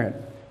be ignorant.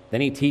 Then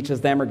he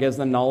teaches them or gives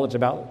them knowledge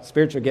about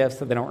spiritual gifts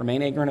so they don't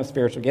remain ignorant of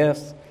spiritual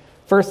gifts.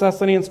 1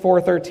 Thessalonians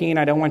 4:13,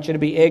 I don't want you to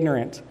be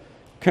ignorant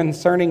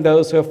concerning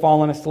those who have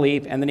fallen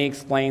asleep. And then he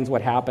explains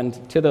what happened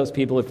to those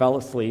people who fell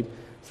asleep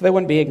so they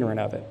wouldn't be ignorant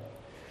of it.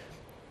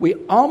 We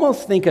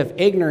almost think of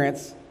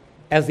ignorance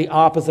as the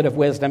opposite of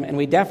wisdom, and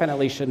we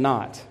definitely should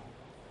not.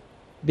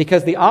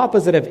 Because the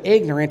opposite of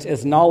ignorant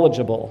is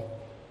knowledgeable.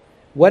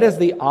 What is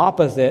the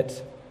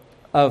opposite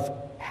of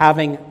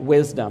having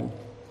wisdom?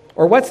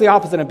 Or what's the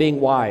opposite of being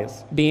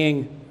wise?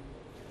 Being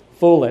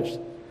foolish.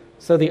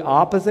 So the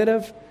opposite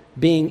of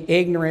being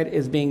ignorant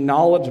is being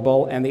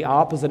knowledgeable, and the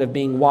opposite of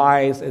being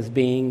wise is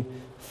being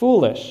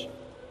foolish.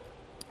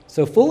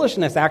 So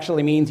foolishness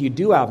actually means you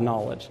do have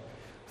knowledge.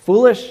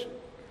 Foolishness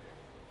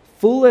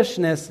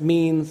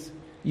means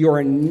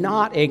you're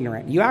not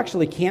ignorant. You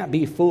actually can't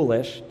be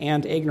foolish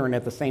and ignorant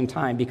at the same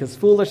time, because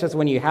foolish is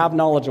when you have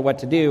knowledge of what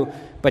to do,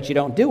 but you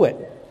don't do it.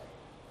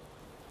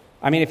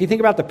 I mean, if you think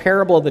about the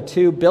parable of the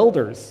 2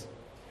 builders,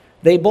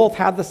 they both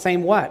had the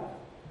same what?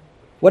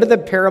 What did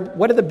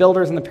the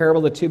builders in the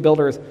parable of the 2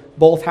 builders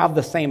both have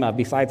the same of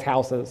besides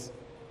houses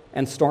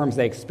and storms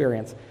they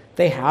experienced?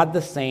 They had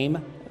the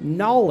same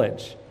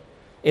knowledge.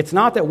 It's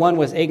not that one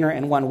was ignorant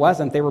and one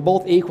wasn't. They were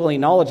both equally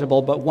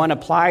knowledgeable, but one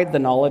applied the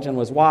knowledge and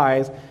was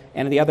wise,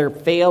 and the other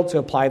failed to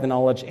apply the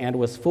knowledge and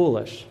was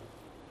foolish.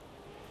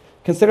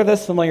 Consider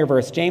this familiar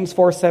verse, James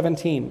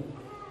 4:17.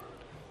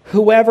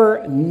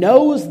 Whoever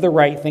knows the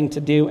right thing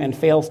to do and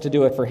fails to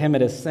do it, for him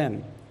it is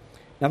sin.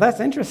 Now that's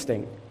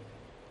interesting.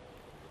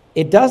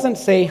 It doesn't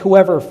say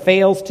whoever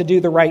fails to do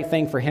the right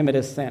thing, for him it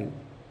is sin.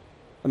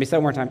 Let me say it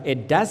one more time.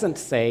 It doesn't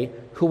say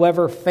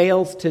whoever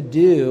fails to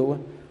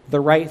do the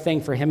right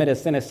thing, for him it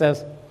is sin. It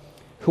says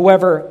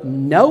whoever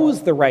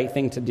knows the right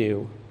thing to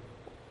do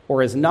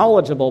or is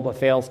knowledgeable but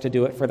fails to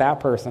do it, for that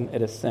person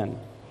it is sin.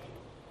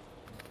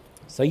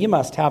 So you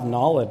must have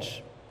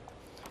knowledge.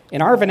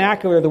 In our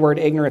vernacular, the word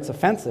ignorance is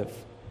offensive.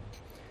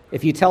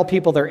 If you tell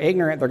people they're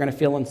ignorant, they're going to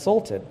feel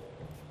insulted.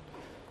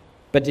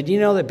 But did you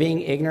know that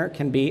being ignorant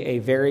can be a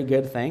very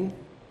good thing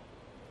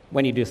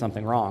when you do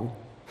something wrong?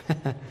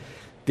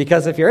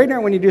 Because if you're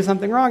ignorant when you do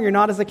something wrong, you're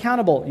not as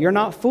accountable. You're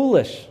not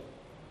foolish.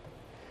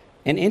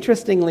 And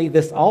interestingly,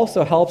 this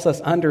also helps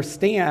us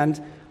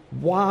understand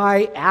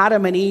why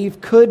Adam and Eve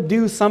could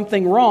do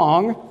something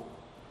wrong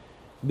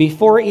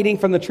before eating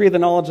from the tree of the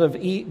knowledge of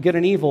good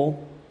and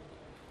evil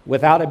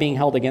without it being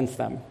held against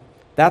them.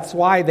 That's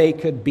why they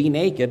could be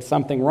naked,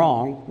 something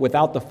wrong,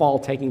 without the fall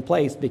taking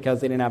place,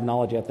 because they didn't have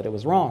knowledge yet that it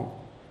was wrong.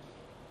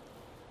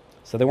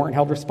 So they weren't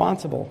held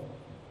responsible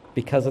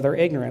because of their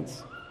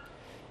ignorance.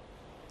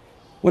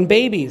 When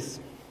babies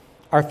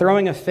are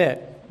throwing a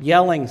fit,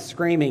 yelling,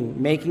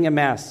 screaming, making a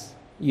mess,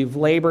 you've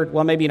labored,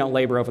 well, maybe you don't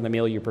labor over the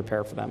meal you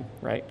prepare for them,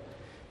 right?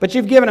 But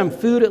you've given them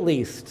food at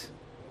least.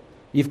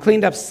 You've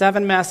cleaned up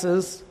 7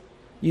 messes.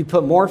 You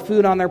put more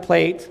food on their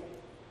plate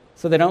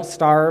so they don't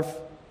starve.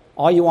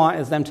 All you want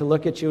is them to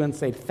look at you and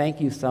say,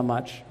 "Thank you so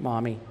much,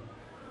 Mommy,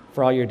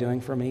 for all you're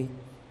doing for me."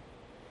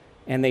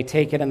 And they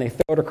take it and they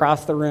throw it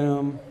across the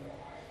room,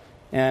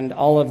 and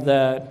all of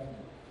the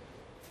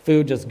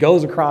food just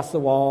goes across the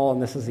wall,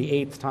 and this is the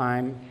 8th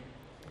time.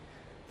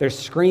 They're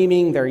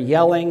screaming, they're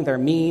yelling, they're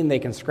mean, they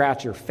can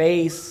scratch your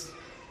face.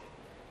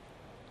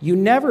 You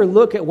never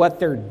look at what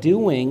they're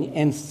doing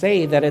and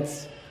say that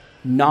it's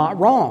not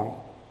wrong.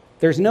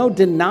 There's no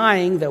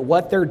denying that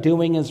what they're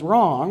doing is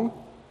wrong,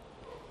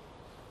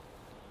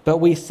 but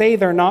we say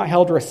they're not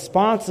held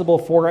responsible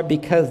for it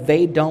because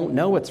they don't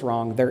know it's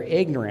wrong. They're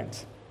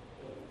ignorant,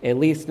 at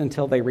least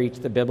until they reach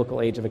the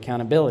biblical age of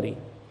accountability.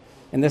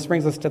 And this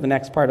brings us to the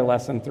next part of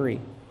lesson 3.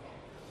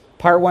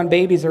 Part 1,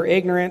 babies are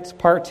ignorant.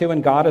 Part 2,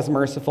 and God is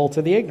merciful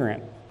to the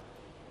ignorant.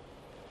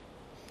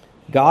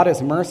 God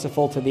is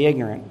merciful to the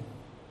ignorant.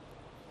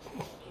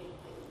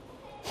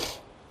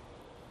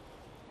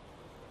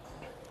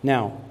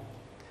 Now,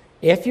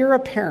 if you're a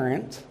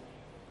parent,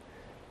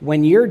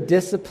 when you're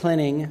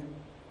disciplining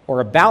or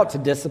about to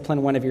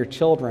discipline one of your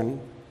children,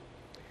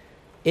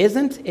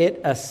 isn't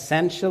it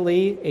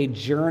essentially a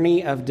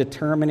journey of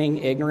determining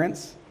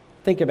ignorance?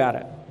 Think about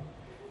it.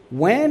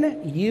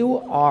 When you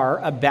are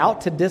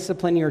about to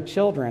discipline your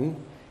children,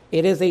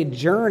 it is a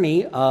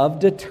journey of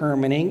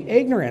determining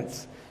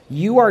ignorance.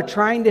 You are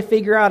trying to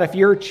figure out if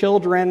your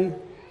children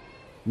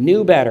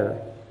knew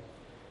better.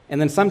 And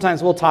then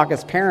sometimes we'll talk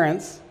as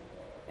parents,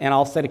 and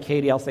I'll say to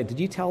Katie, "Did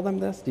you tell them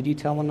this? Did you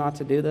tell them not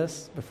to do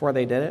this before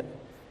they did it?"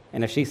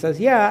 And if she says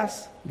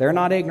yes, they're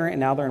not ignorant, and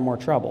now they're in more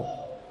trouble.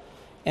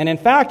 And in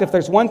fact, if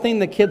there's one thing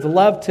that kids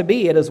love to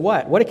be, it is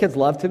what? What do kids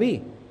love to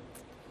be?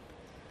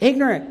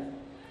 Ignorant.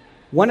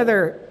 One of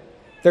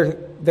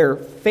their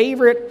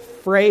favorite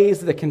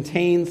phrase that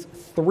contains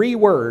 3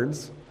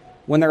 words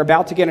when they're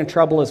about to get in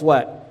trouble is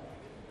what?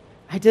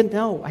 I didn't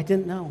know.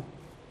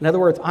 In other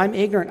words, I'm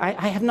ignorant.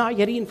 I have not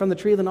yet eaten from the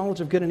tree of the knowledge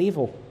of good and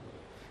evil.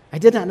 I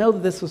did not know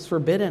that this was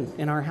forbidden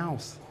in our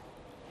house.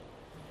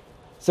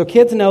 So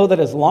kids know that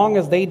as long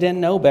as they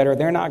didn't know better,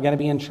 they're not going to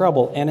be in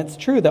trouble. And it's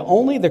true that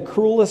only the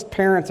cruelest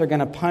parents are going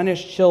to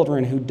punish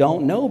children who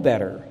don't know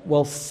better.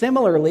 Well,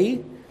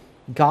 similarly,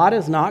 God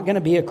is not going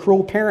to be a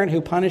cruel parent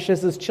who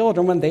punishes his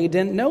children when they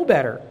didn't know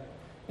better.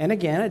 And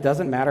again, it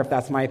doesn't matter if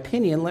that's my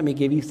opinion. Let me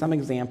give you some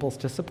examples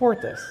to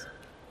support this.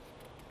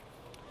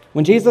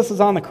 When Jesus was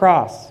on the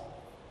cross,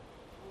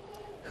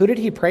 who did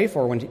he pray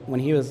for when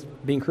he was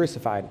being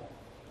crucified?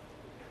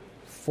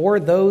 For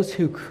those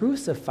who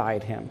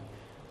crucified him.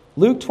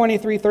 Luke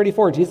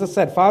 23:34, Jesus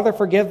said, "Father,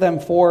 forgive them,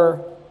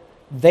 for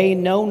they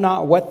know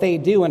not what they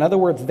do." In other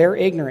words, they're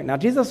ignorant. Now,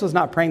 Jesus was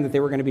not praying that they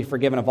were going to be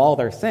forgiven of all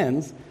their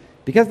sins,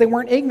 because they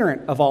weren't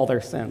ignorant of all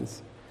their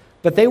sins.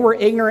 But they were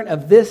ignorant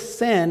of this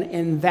sin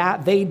in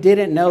that they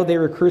didn't know they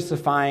were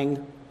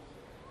crucifying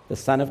the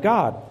Son of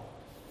God.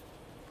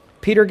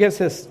 Peter gives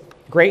his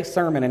great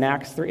sermon in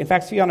Acts 3. In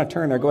fact, if you want to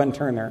turn there, go ahead and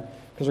turn there,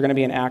 because we're going to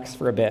be in Acts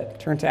for a bit.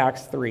 Turn to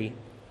Acts 3.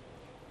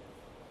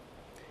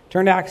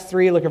 Turn to Acts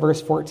 3, look at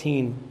verse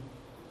 14.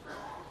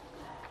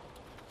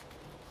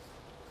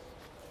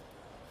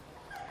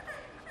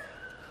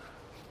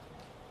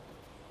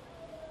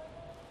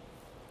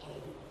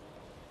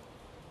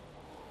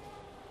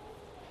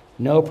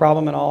 No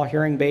problem at all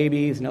hearing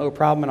babies. No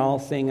problem at all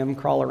seeing them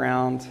crawl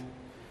around.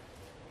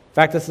 In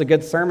fact, this is a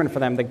good sermon for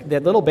them. The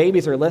little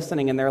babies are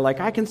listening, and they're like,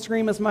 "I can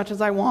scream as much as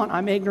I want.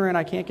 I'm ignorant.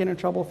 I can't get in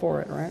trouble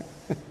for it," right?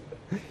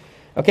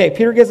 Okay,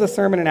 Peter gives a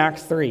sermon in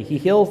Acts 3. He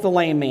heals the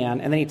lame man,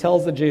 and then he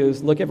tells the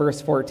Jews, look at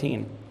verse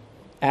 14.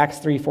 Acts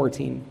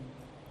 3:14.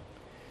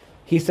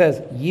 He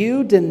says,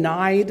 you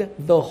denied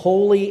the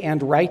holy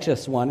and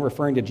righteous one,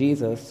 referring to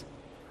Jesus.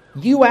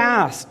 You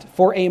asked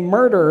for a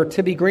murderer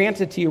to be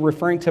granted to you,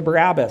 referring to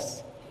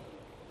Barabbas.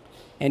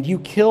 And you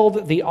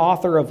killed the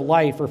author of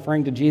life,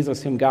 referring to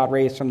Jesus, whom God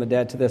raised from the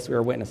dead. To this we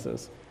are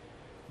witnesses.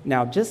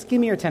 Now, just give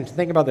me your attention.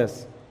 Think about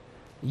this.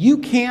 You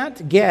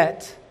can't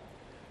get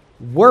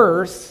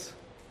worse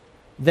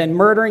than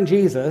murdering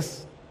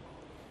Jesus,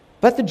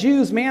 but the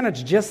Jews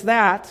managed just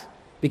that,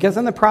 because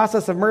in the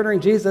process of murdering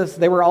Jesus,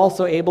 they were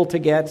also able to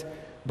get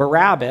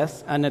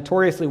Barabbas, a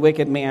notoriously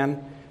wicked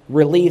man,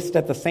 released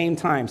at the same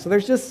time. So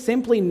there's just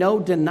simply no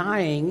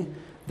denying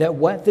that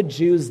what the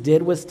Jews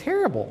did was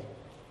terrible.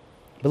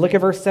 But look at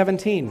verse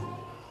 17.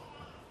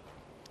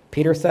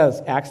 Peter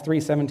says, Acts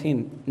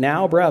 3:17,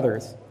 now,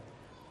 brothers,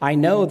 I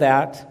know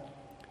that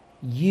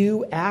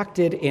you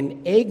acted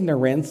in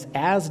ignorance,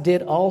 as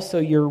did also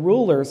your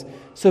rulers.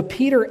 So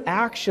Peter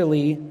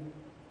actually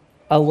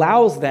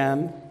allows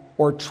them,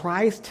 or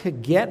tries to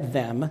get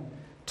them,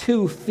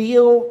 to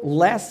feel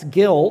less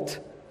guilt,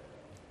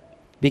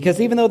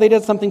 because even though they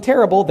did something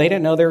terrible, they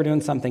didn't know they were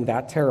doing something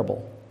that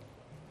terrible.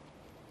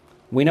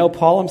 We know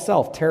Paul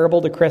himself,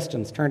 terrible to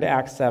Christians. Turn to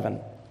Acts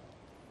 7.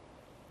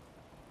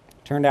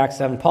 Turn to Acts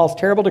 7. Paul's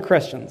terrible to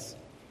Christians,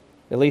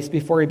 at least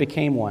before he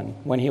became one,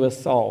 when he was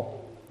Saul.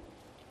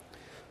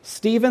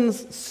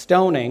 Stephen's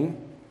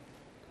stoning,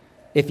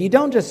 if you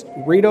don't just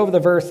read over the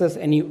verses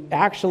and you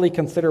actually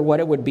consider what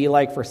it would be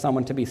like for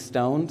someone to be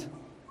stoned,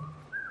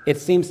 it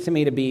seems to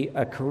me to be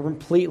a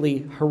completely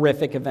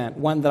horrific event,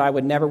 one that I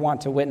would never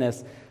want to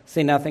witness,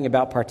 say nothing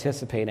about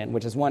participate in,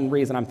 which is one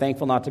reason I'm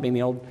thankful not to be in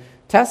the Old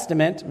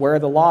Testament, where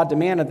the law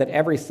demanded that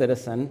every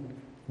citizen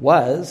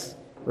was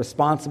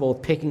responsible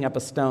with picking up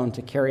a stone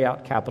to carry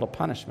out capital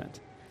punishment.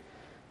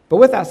 But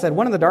with that said,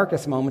 one of the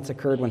darkest moments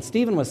occurred when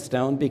Stephen was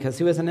stoned, because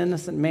he was an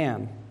innocent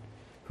man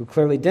who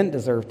clearly didn't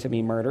deserve to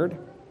be murdered.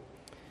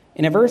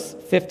 And in verse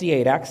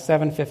 58, Acts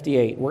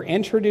 7:58, we're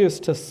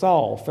introduced to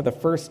Saul for the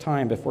first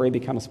time before he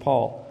becomes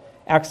Paul.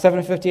 Acts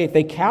 7:58,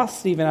 they cast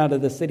Stephen out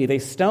of the city. They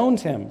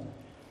stoned him.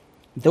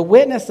 The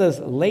witnesses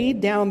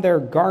laid down their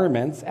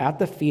garments at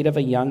the feet of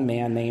a young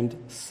man named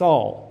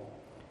Saul.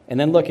 And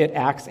then look at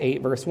Acts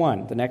 8, verse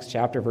 1, the next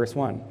chapter, verse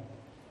 1.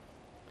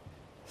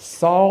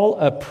 Saul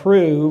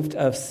approved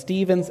of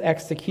Stephen's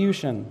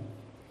execution.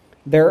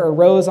 There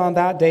arose on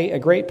that day a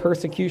great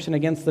persecution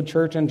against the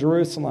church in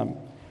Jerusalem.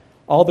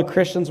 All the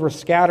Christians were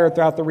scattered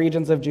throughout the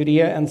regions of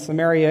Judea and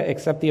Samaria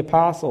except the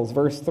apostles.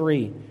 Verse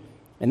 3.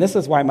 And this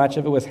is why much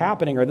of it was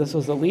happening, or this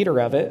was the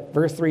leader of it.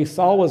 Verse 3,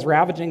 Saul was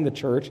ravaging the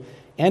church,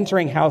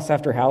 entering house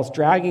after house,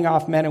 dragging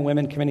off men and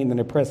women, committing them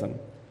to prison.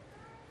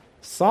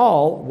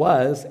 Saul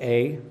was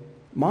a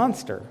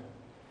monster.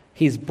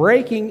 He's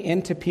breaking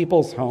into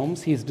people's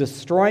homes. He's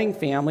destroying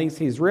families.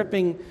 He's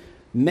ripping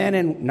men,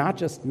 and not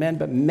just men,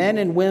 but men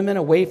and women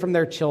away from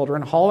their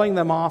children, hauling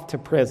them off to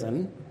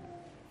prison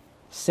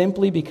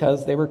simply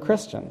because they were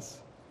Christians.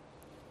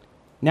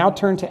 Now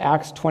turn to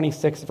Acts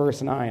 26,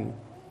 verse 9,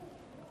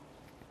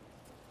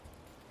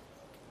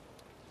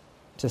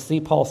 to see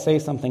Paul say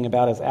something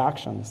about his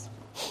actions.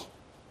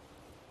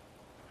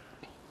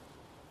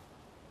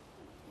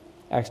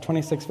 Acts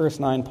 26, verse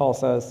 9, Paul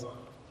says,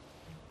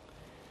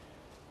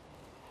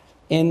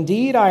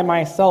 indeed, I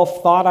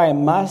myself thought I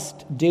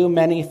must do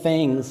many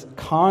things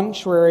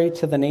contrary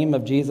to the name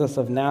of Jesus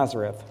of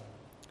Nazareth.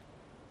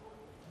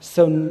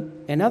 So,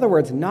 in other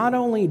words, not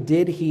only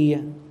did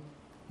he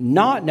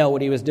not know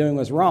what he was doing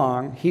was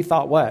wrong, he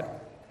thought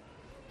what?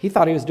 He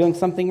thought he was doing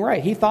something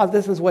right. He thought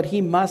this is what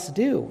he must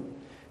do.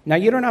 Now,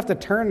 you don't have to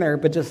turn there,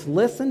 but just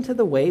listen to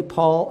the way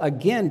Paul,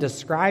 again,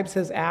 describes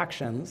his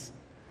actions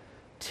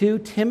to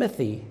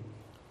Timothy.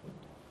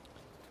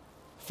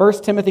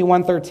 1 Timothy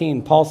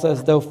 1:13, Paul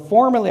says, though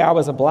formerly I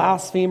was a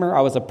blasphemer,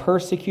 I was a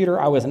persecutor,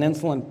 I was an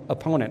insolent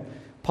opponent.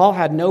 Paul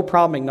had no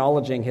problem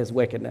acknowledging his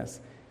wickedness.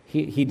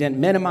 He didn't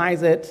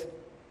minimize it.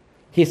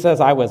 He says,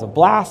 I was a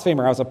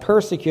blasphemer, I was a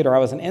persecutor, I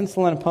was an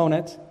insolent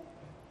opponent,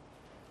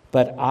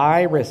 but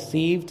I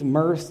received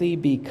mercy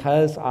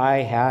because I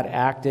had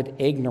acted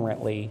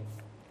ignorantly.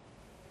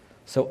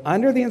 So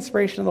under the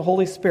inspiration of the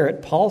Holy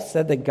Spirit, Paul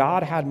said that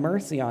God had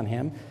mercy on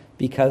him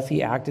because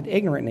he acted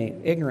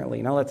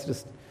ignorantly. Now let's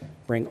just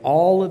bring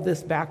all of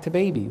this back to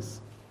babies.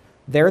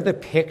 They're the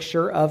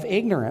picture of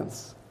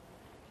ignorance.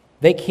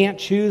 They can't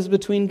choose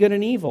between good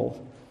and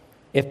evil.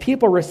 If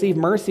people receive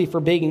mercy for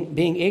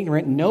being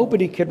ignorant,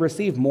 nobody could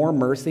receive more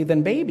mercy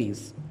than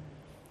babies.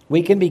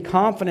 We can be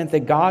confident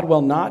that God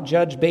will not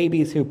judge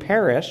babies who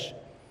perish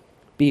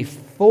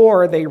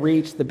before they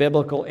reach the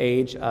biblical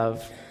age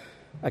of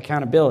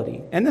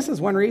accountability. And this is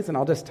one reason,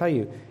 I'll just tell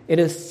you, it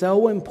is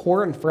so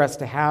important for us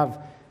to have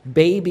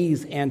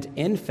babies and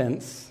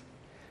infants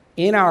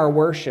in our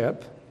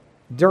worship,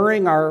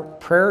 during our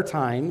prayer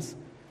times,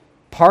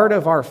 part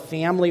of our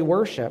family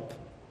worship.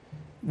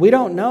 We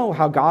don't know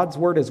how God's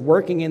word is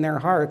working in their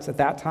hearts at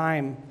that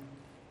time,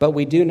 but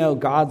we do know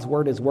God's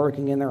word is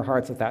working in their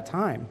hearts at that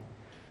time.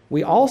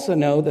 We also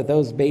know that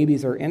those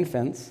babies or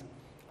infants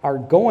are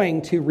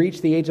going to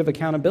reach the age of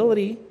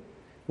accountability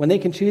when they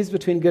can choose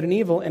between good and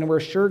evil, and we're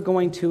sure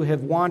going to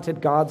have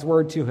wanted God's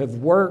word to have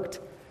worked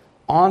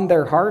on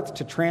their hearts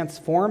to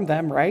transform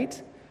them,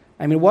 right?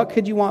 I mean, what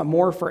could you want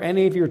more for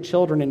any of your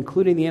children,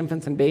 including the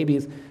infants and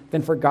babies,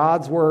 than for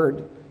God's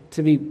word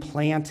to be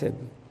planted,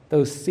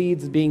 those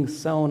seeds being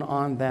sown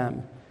on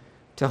them,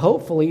 to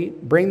hopefully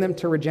bring them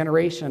to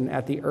regeneration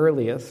at the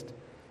earliest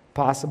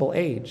possible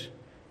age?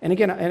 And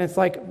again, and it's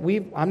like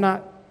I'm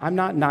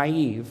not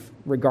naive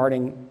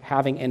regarding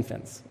having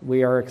infants.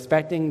 We are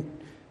expecting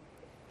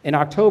in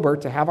October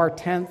to have our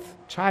 10th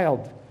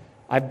child.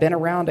 I've been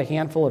around a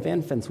handful of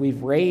infants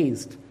we've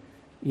raised.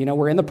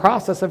 We're in the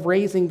process of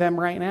raising them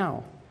right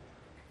now.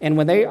 And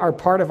when they are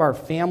part of our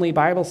family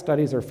Bible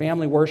studies or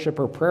family worship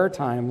or prayer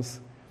times,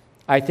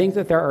 I think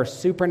that there are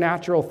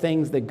supernatural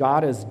things that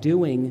God is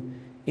doing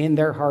in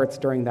their hearts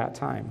during that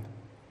time.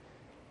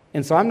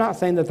 And so I'm not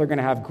saying that they're going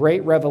to have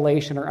great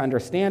revelation or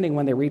understanding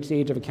when they reach the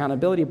age of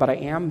accountability, but I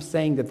am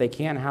saying that they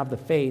can have the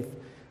faith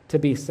to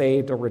be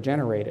saved or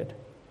regenerated.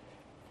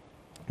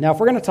 Now, if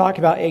we're going to talk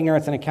about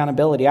ignorance and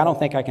accountability, I don't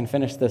think I can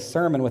finish this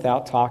sermon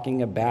without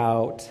talking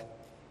about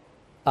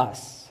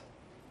us.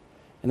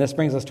 And this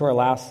brings us to our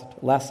last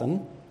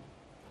lesson.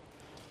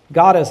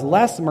 God is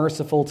less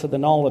merciful to the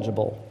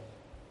knowledgeable.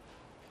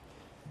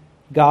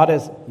 God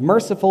is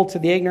merciful to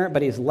the ignorant,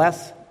 but he's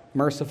less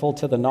merciful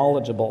to the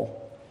knowledgeable.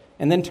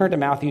 And then turn to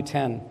Matthew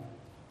 10.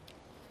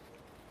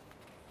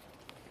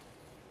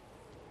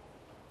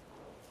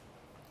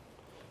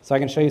 So I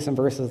can show you some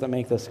verses that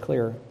make this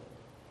clear.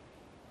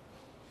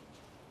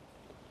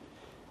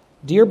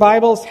 Do your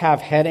Bibles have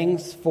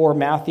headings for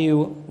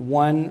Matthew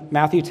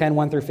 10,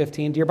 1 through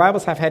 15? Do your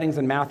Bibles have headings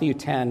in Matthew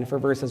 10 for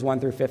verses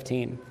 1 through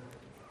 15?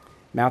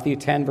 Matthew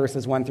 10,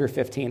 verses 1 through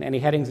 15. Any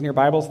headings in your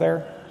Bibles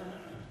there?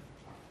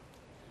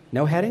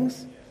 No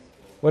headings?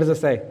 What does it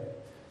say?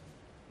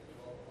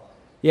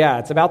 Yeah,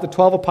 it's about the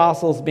 12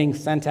 apostles being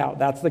sent out.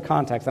 That's the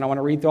context. I don't want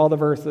to read through all the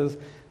verses,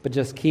 but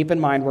just keep in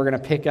mind we're going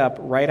to pick up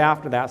right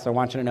after that, so I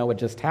want you to know what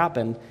just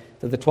happened,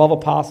 that the 12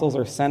 apostles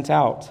are sent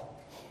out.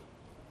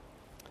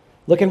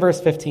 Look in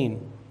verse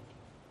 15.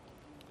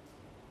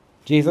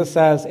 Jesus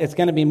says, it's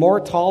going to be more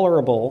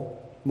bearable,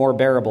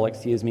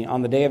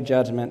 on the day of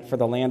judgment for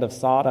the land of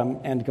Sodom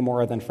and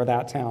Gomorrah than for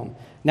that town.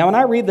 Now, when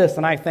I read this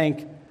and I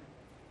think,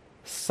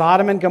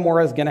 Sodom and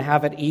Gomorrah is going to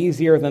have it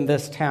easier than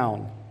this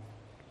town.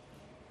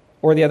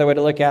 Or the other way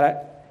to look at it,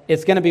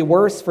 it's going to be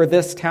worse for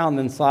this town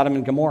than Sodom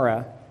and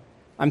Gomorrah.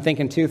 I'm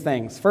thinking two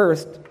things.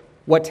 First,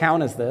 what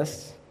town is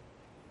this?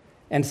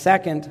 And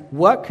second,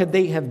 what could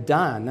they have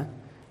done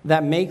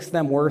that makes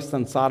them worse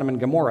than Sodom and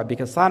Gomorrah?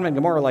 Because Sodom and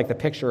Gomorrah are like the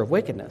picture of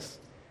wickedness.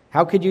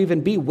 How could you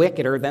even be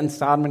wickeder than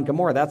Sodom and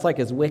Gomorrah? That's like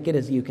as wicked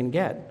as you can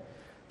get.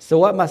 So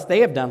what must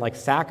they have done? Like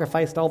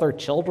sacrificed all their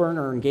children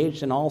or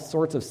engaged in all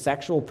sorts of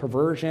sexual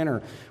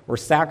perversion or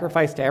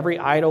sacrificed to every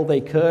idol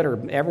they could,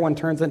 or everyone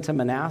turns into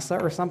Manasseh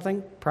or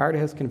something prior to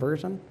his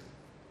conversion?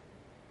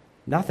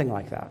 Nothing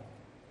like that.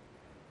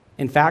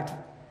 In fact,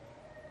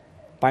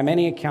 by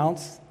many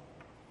accounts,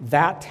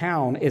 that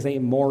town is a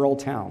moral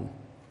town.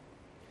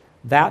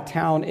 That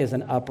town is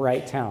an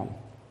upright town.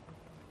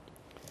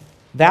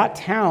 That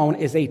town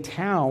is a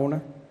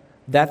town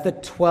that the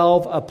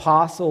 12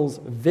 apostles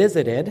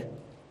visited,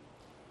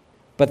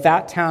 but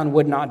that town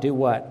would not do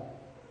what?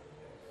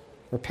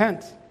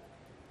 Repent.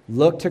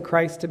 Look to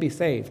Christ to be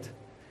saved.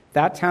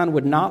 That town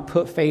would not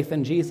put faith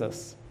in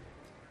Jesus,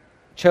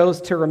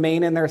 chose to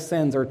remain in their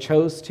sins, or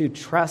chose to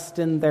trust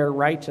in their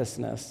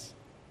righteousness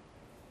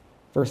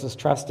versus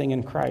trusting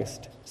in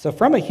Christ. So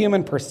from a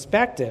human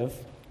perspective,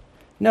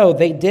 no,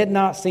 they did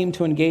not seem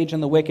to engage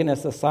in the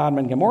wickedness that Sodom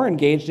and Gomorrah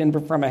engaged in,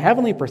 but from a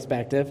heavenly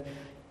perspective,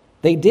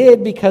 they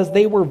did because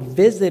they were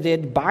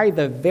visited by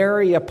the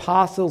very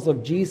apostles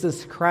of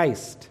Jesus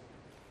Christ.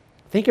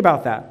 Think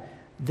about that.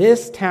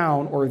 This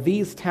town or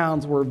these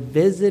towns were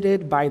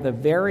visited by the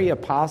very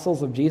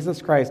apostles of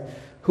Jesus Christ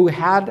who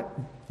had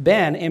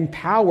been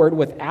empowered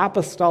with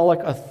apostolic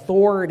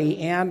authority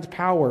and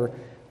power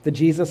that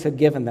Jesus had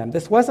given them.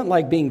 This wasn't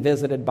like being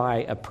visited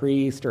by a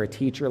priest or a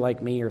teacher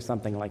like me or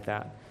something like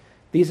that.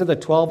 These are the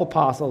 12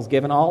 apostles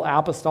given all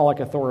apostolic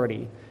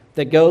authority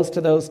that goes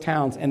to those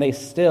towns, and they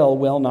still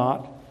will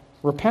not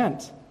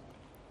repent.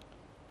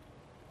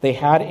 They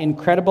had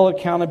incredible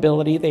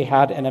accountability. They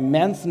had an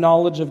immense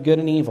knowledge of good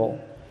and evil.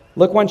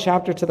 Look one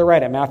chapter to the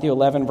right at Matthew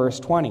 11, verse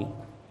 20.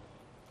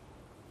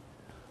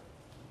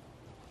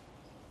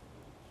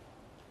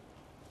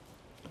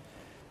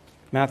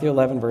 Matthew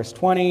 11, verse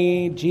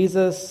 20,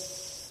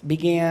 Jesus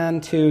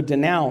began to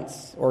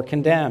denounce or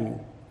condemn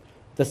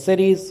the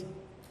cities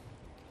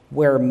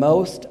where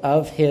most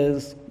of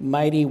his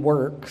mighty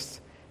works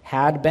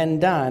had been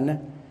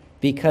done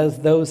because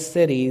those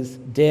cities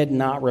did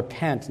not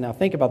repent. Now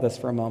think about this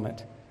for a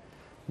moment.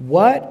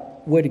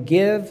 What would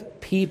give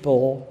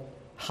people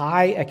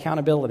high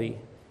accountability?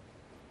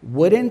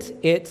 Wouldn't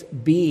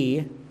it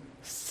be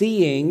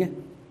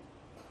seeing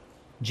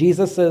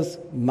Jesus'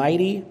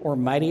 mighty or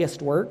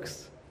mightiest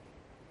works?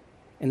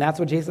 And that's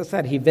what Jesus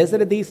said. He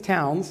visited these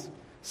towns.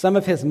 Some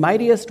of his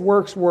mightiest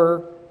works were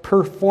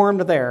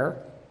performed there.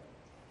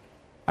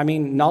 I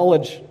mean,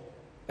 knowledge,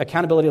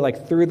 accountability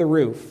like through the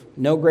roof.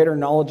 No greater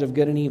knowledge of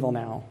good and evil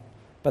now,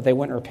 but they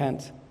wouldn't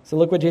repent. So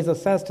look what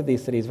Jesus says to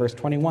these cities, verse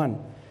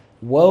 21.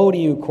 Woe to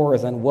you,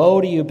 Chorazin!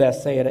 Woe to you,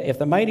 Bethsaida! If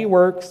the mighty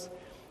works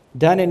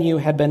done in you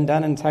had been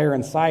done in Tyre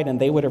and Sidon,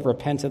 they would have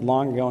repented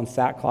long ago in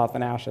sackcloth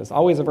and ashes.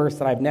 Always a verse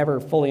that I've never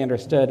fully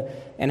understood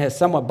and has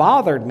somewhat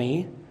bothered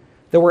me,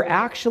 that we're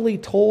actually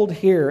told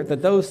here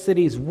that those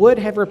cities would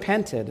have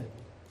repented.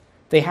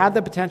 They had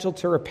the potential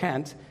to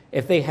repent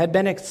if they had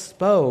been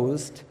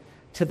exposed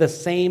to the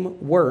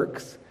same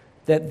works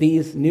that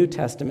these New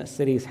Testament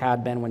cities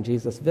had been when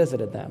Jesus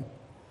visited them.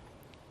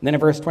 And then in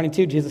verse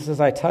 22, Jesus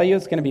says, I tell you,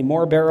 it's going to be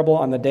more bearable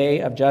on the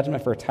day of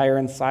judgment for Tyre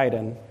and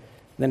Sidon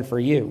than for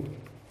you.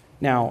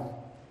 Now,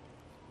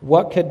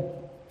 what could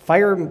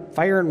fire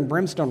and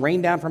brimstone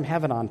rain down from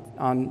heaven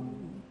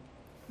on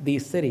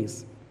these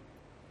cities?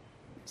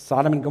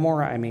 Sodom and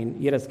Gomorrah,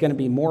 yet it's going to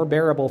be more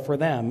bearable for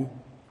them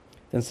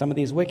than some of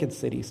these wicked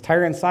cities.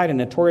 Tyre and Sidon,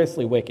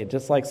 notoriously wicked,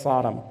 just like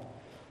Sodom.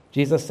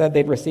 Jesus said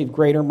they'd receive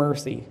greater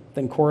mercy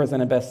than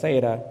Chorazin and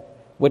Bethsaida,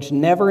 which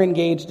never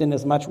engaged in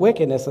as much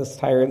wickedness as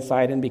Tyre and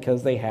Sidon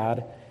because they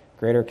had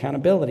greater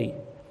accountability.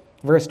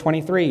 Verse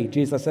 23,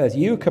 Jesus says,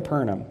 you,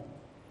 Capernaum,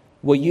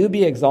 will you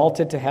be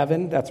exalted to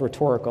heaven? That's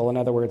rhetorical. In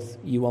other words,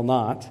 you will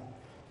not.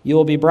 You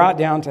will be brought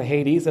down to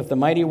Hades. If the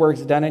mighty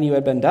works done in you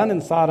had been done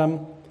in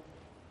Sodom,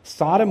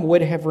 Sodom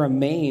would have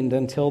remained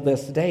until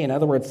this day. In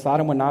other words,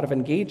 Sodom would not have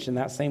engaged in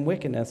that same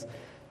wickedness.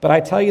 But I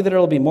tell you that it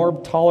will be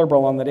more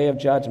tolerable on the day of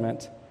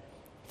judgment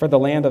for the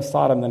land of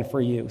Sodom than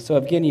for you. So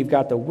again, you've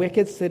got the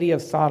wicked city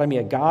of Sodom,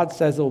 yet God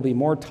says it will be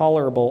more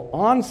tolerable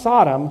on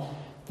Sodom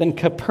than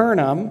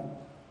Capernaum,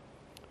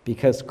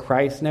 because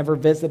Christ never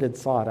visited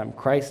Sodom.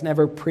 Christ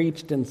never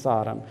preached in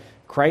Sodom.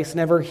 Christ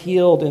never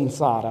healed in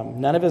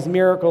Sodom. None of his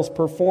miracles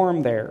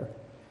performed there.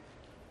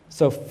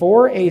 So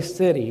for a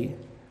city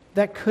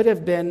that could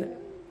have been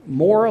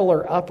moral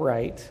or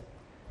upright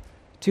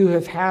to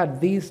have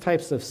had these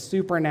types of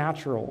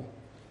supernatural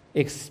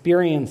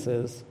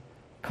experiences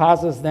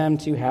causes them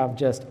to have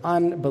just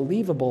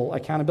unbelievable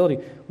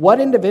accountability. What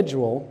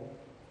individual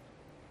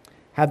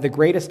had the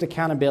greatest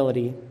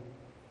accountability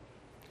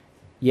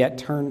yet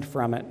turned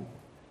from it?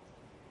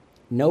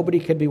 Nobody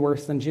could be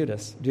worse than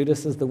Judas.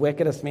 Judas is the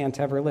wickedest man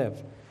to ever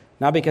live.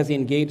 Not because he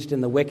engaged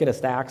in the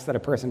wickedest acts that a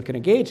person could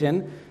engage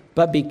in,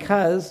 but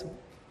because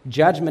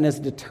judgment is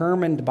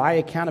determined by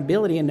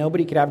accountability, and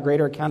nobody could have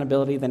greater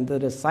accountability than the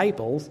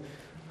disciples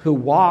who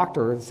walked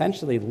or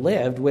essentially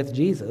lived with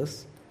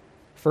Jesus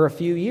for a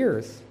few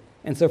years.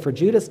 And so for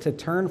Judas to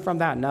turn from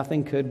that,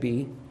 nothing could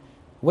be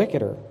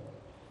wickeder.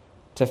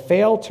 To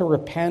fail to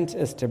repent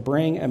is to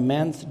bring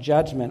immense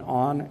judgment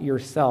on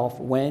yourself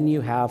when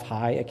you have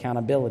high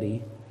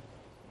accountability.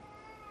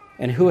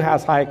 And who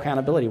has high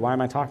accountability? Why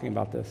am I talking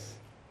about this?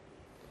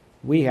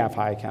 We have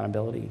high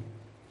accountability.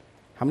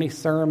 How many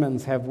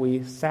sermons have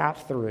we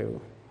sat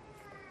through?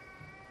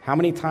 How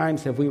many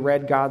times have we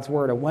read God's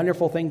word? A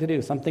wonderful thing to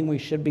do, something we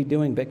should be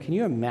doing. But can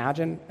you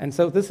imagine? And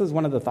so this is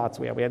one of the thoughts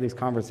we have. We have these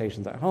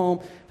conversations at home,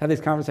 had these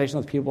conversations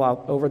with people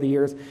out over the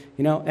years,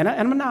 and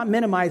I'm not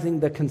minimizing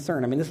the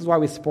concern. This is why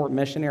we support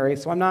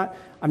missionaries. So I'm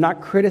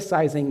not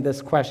criticizing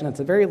this question. It's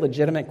a very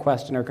legitimate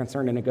question or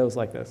concern, and it goes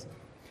like this.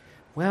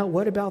 Well,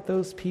 what about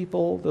those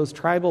people, those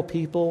tribal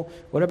people?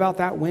 What about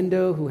that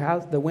window who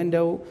has the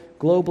window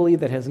globally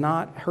that has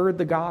not heard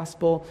the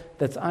gospel,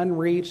 that's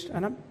unreached?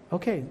 And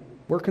okay,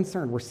 we're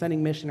concerned. We're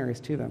sending missionaries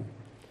to them.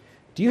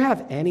 Do you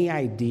have any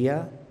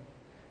idea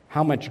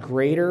how much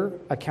greater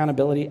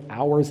accountability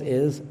ours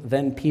is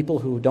than people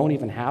who don't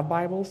even have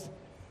Bibles?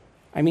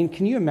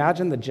 Can you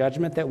imagine the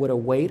judgment that would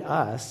await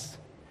us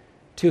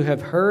to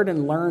have heard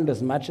and learned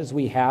as much as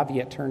we have,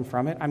 yet turned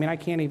from it? I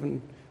can't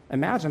even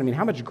imagine.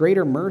 How much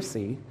greater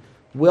mercy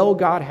will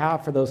God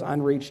have for those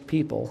unreached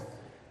people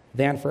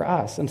than for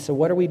us? And so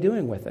what are we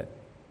doing with it?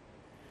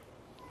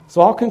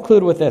 So I'll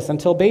conclude with this.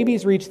 Until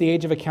babies reach the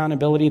age of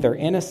accountability, they're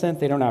innocent,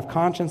 they don't have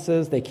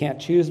consciences, they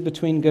can't choose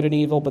between good and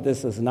evil, but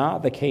this is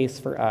not the case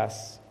for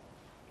us.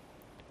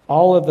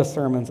 All of the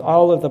sermons,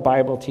 all of the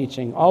Bible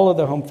teaching, all of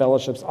the home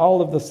fellowships,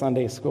 all of the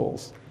Sunday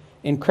schools,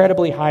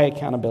 incredibly high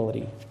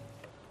accountability.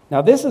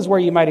 Now this is where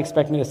you might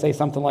expect me to say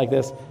something like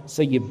this,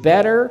 so you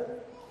better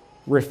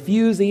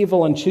refuse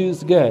evil and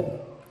choose good.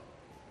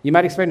 You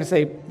might expect me to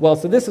say, well,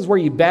 so this is where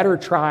you better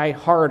try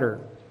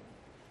harder.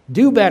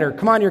 Do better.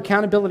 Come on, your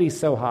accountability is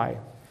so high.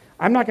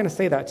 I'm not going to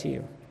say that to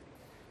you.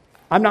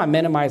 I'm not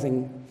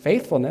minimizing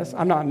faithfulness.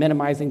 I'm not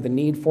minimizing the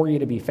need for you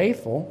to be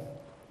faithful.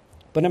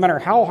 But no matter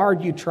how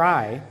hard you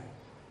try,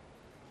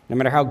 no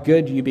matter how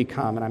good you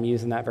become, and I'm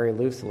using that very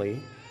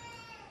loosely,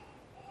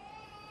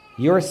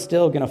 you're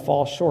still going to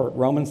fall short.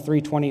 Romans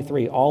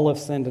 3:23, all have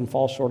sinned and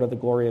fall short of the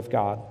glory of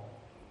God.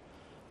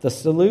 The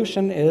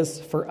solution is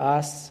for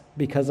us,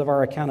 because of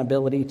our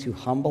accountability, to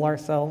humble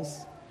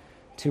ourselves,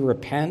 to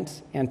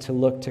repent, and to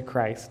look to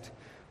Christ.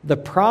 The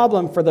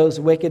problem for those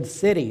wicked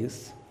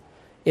cities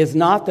is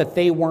not that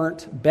they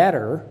weren't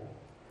better.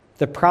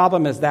 The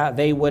problem is that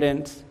they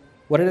wouldn't,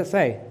 what did it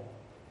say?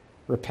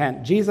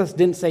 repent. Jesus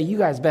didn't say, you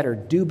guys better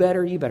do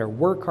better, you better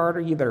work harder,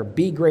 you better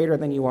be greater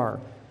than you are.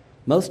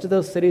 Most of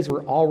those cities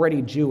were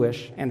already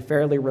Jewish and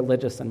fairly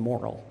religious and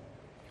moral.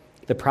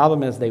 The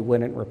problem is they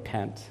wouldn't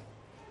repent.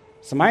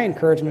 So my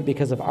encouragement,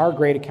 because of our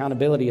great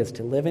accountability, is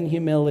to live in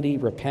humility,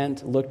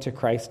 repent, look to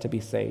Christ to be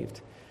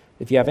saved.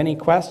 If you have any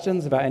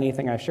questions about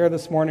anything I shared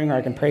this morning, or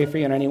I can pray for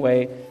you in any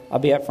way, I'll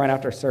be up front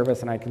after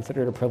service, and I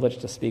consider it a privilege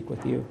to speak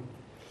with you.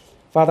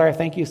 Father, I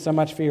thank you so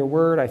much for your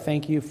word. I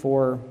thank you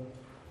for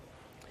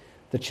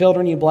the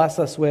children you bless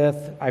us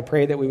with. I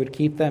pray that we would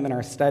keep them in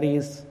our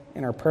studies,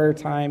 in our prayer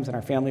times, in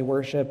our family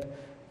worship.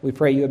 We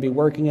pray you would be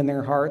working in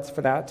their hearts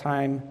for that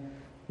time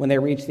when they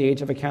reach the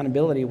age of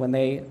accountability, when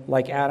they,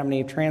 like Adam and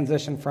Eve,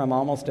 transition from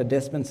almost a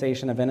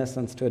dispensation of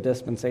innocence to a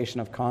dispensation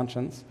of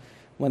conscience,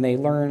 when they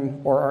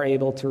learn or are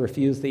able to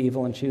refuse the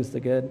evil and choose the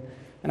good.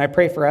 And I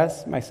pray for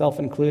us, myself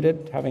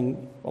included,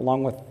 having,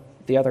 along with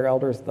the other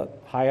elders, the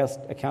highest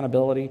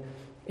accountability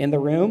in the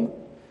room,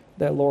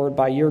 that, Lord,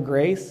 by your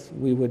grace,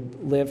 we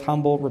would live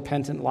humble,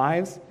 repentant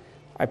lives.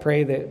 I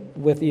pray that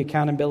with the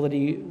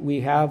accountability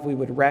we have, we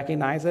would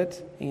recognize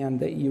it, and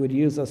that you would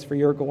use us for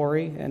your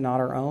glory and not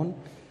our own.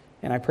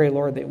 And I pray,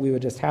 Lord, that we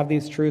would just have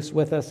these truths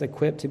with us,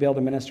 equipped to be able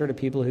to minister to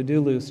people who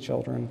do lose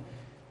children.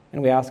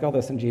 And we ask all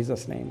this in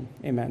Jesus' name.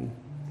 Amen.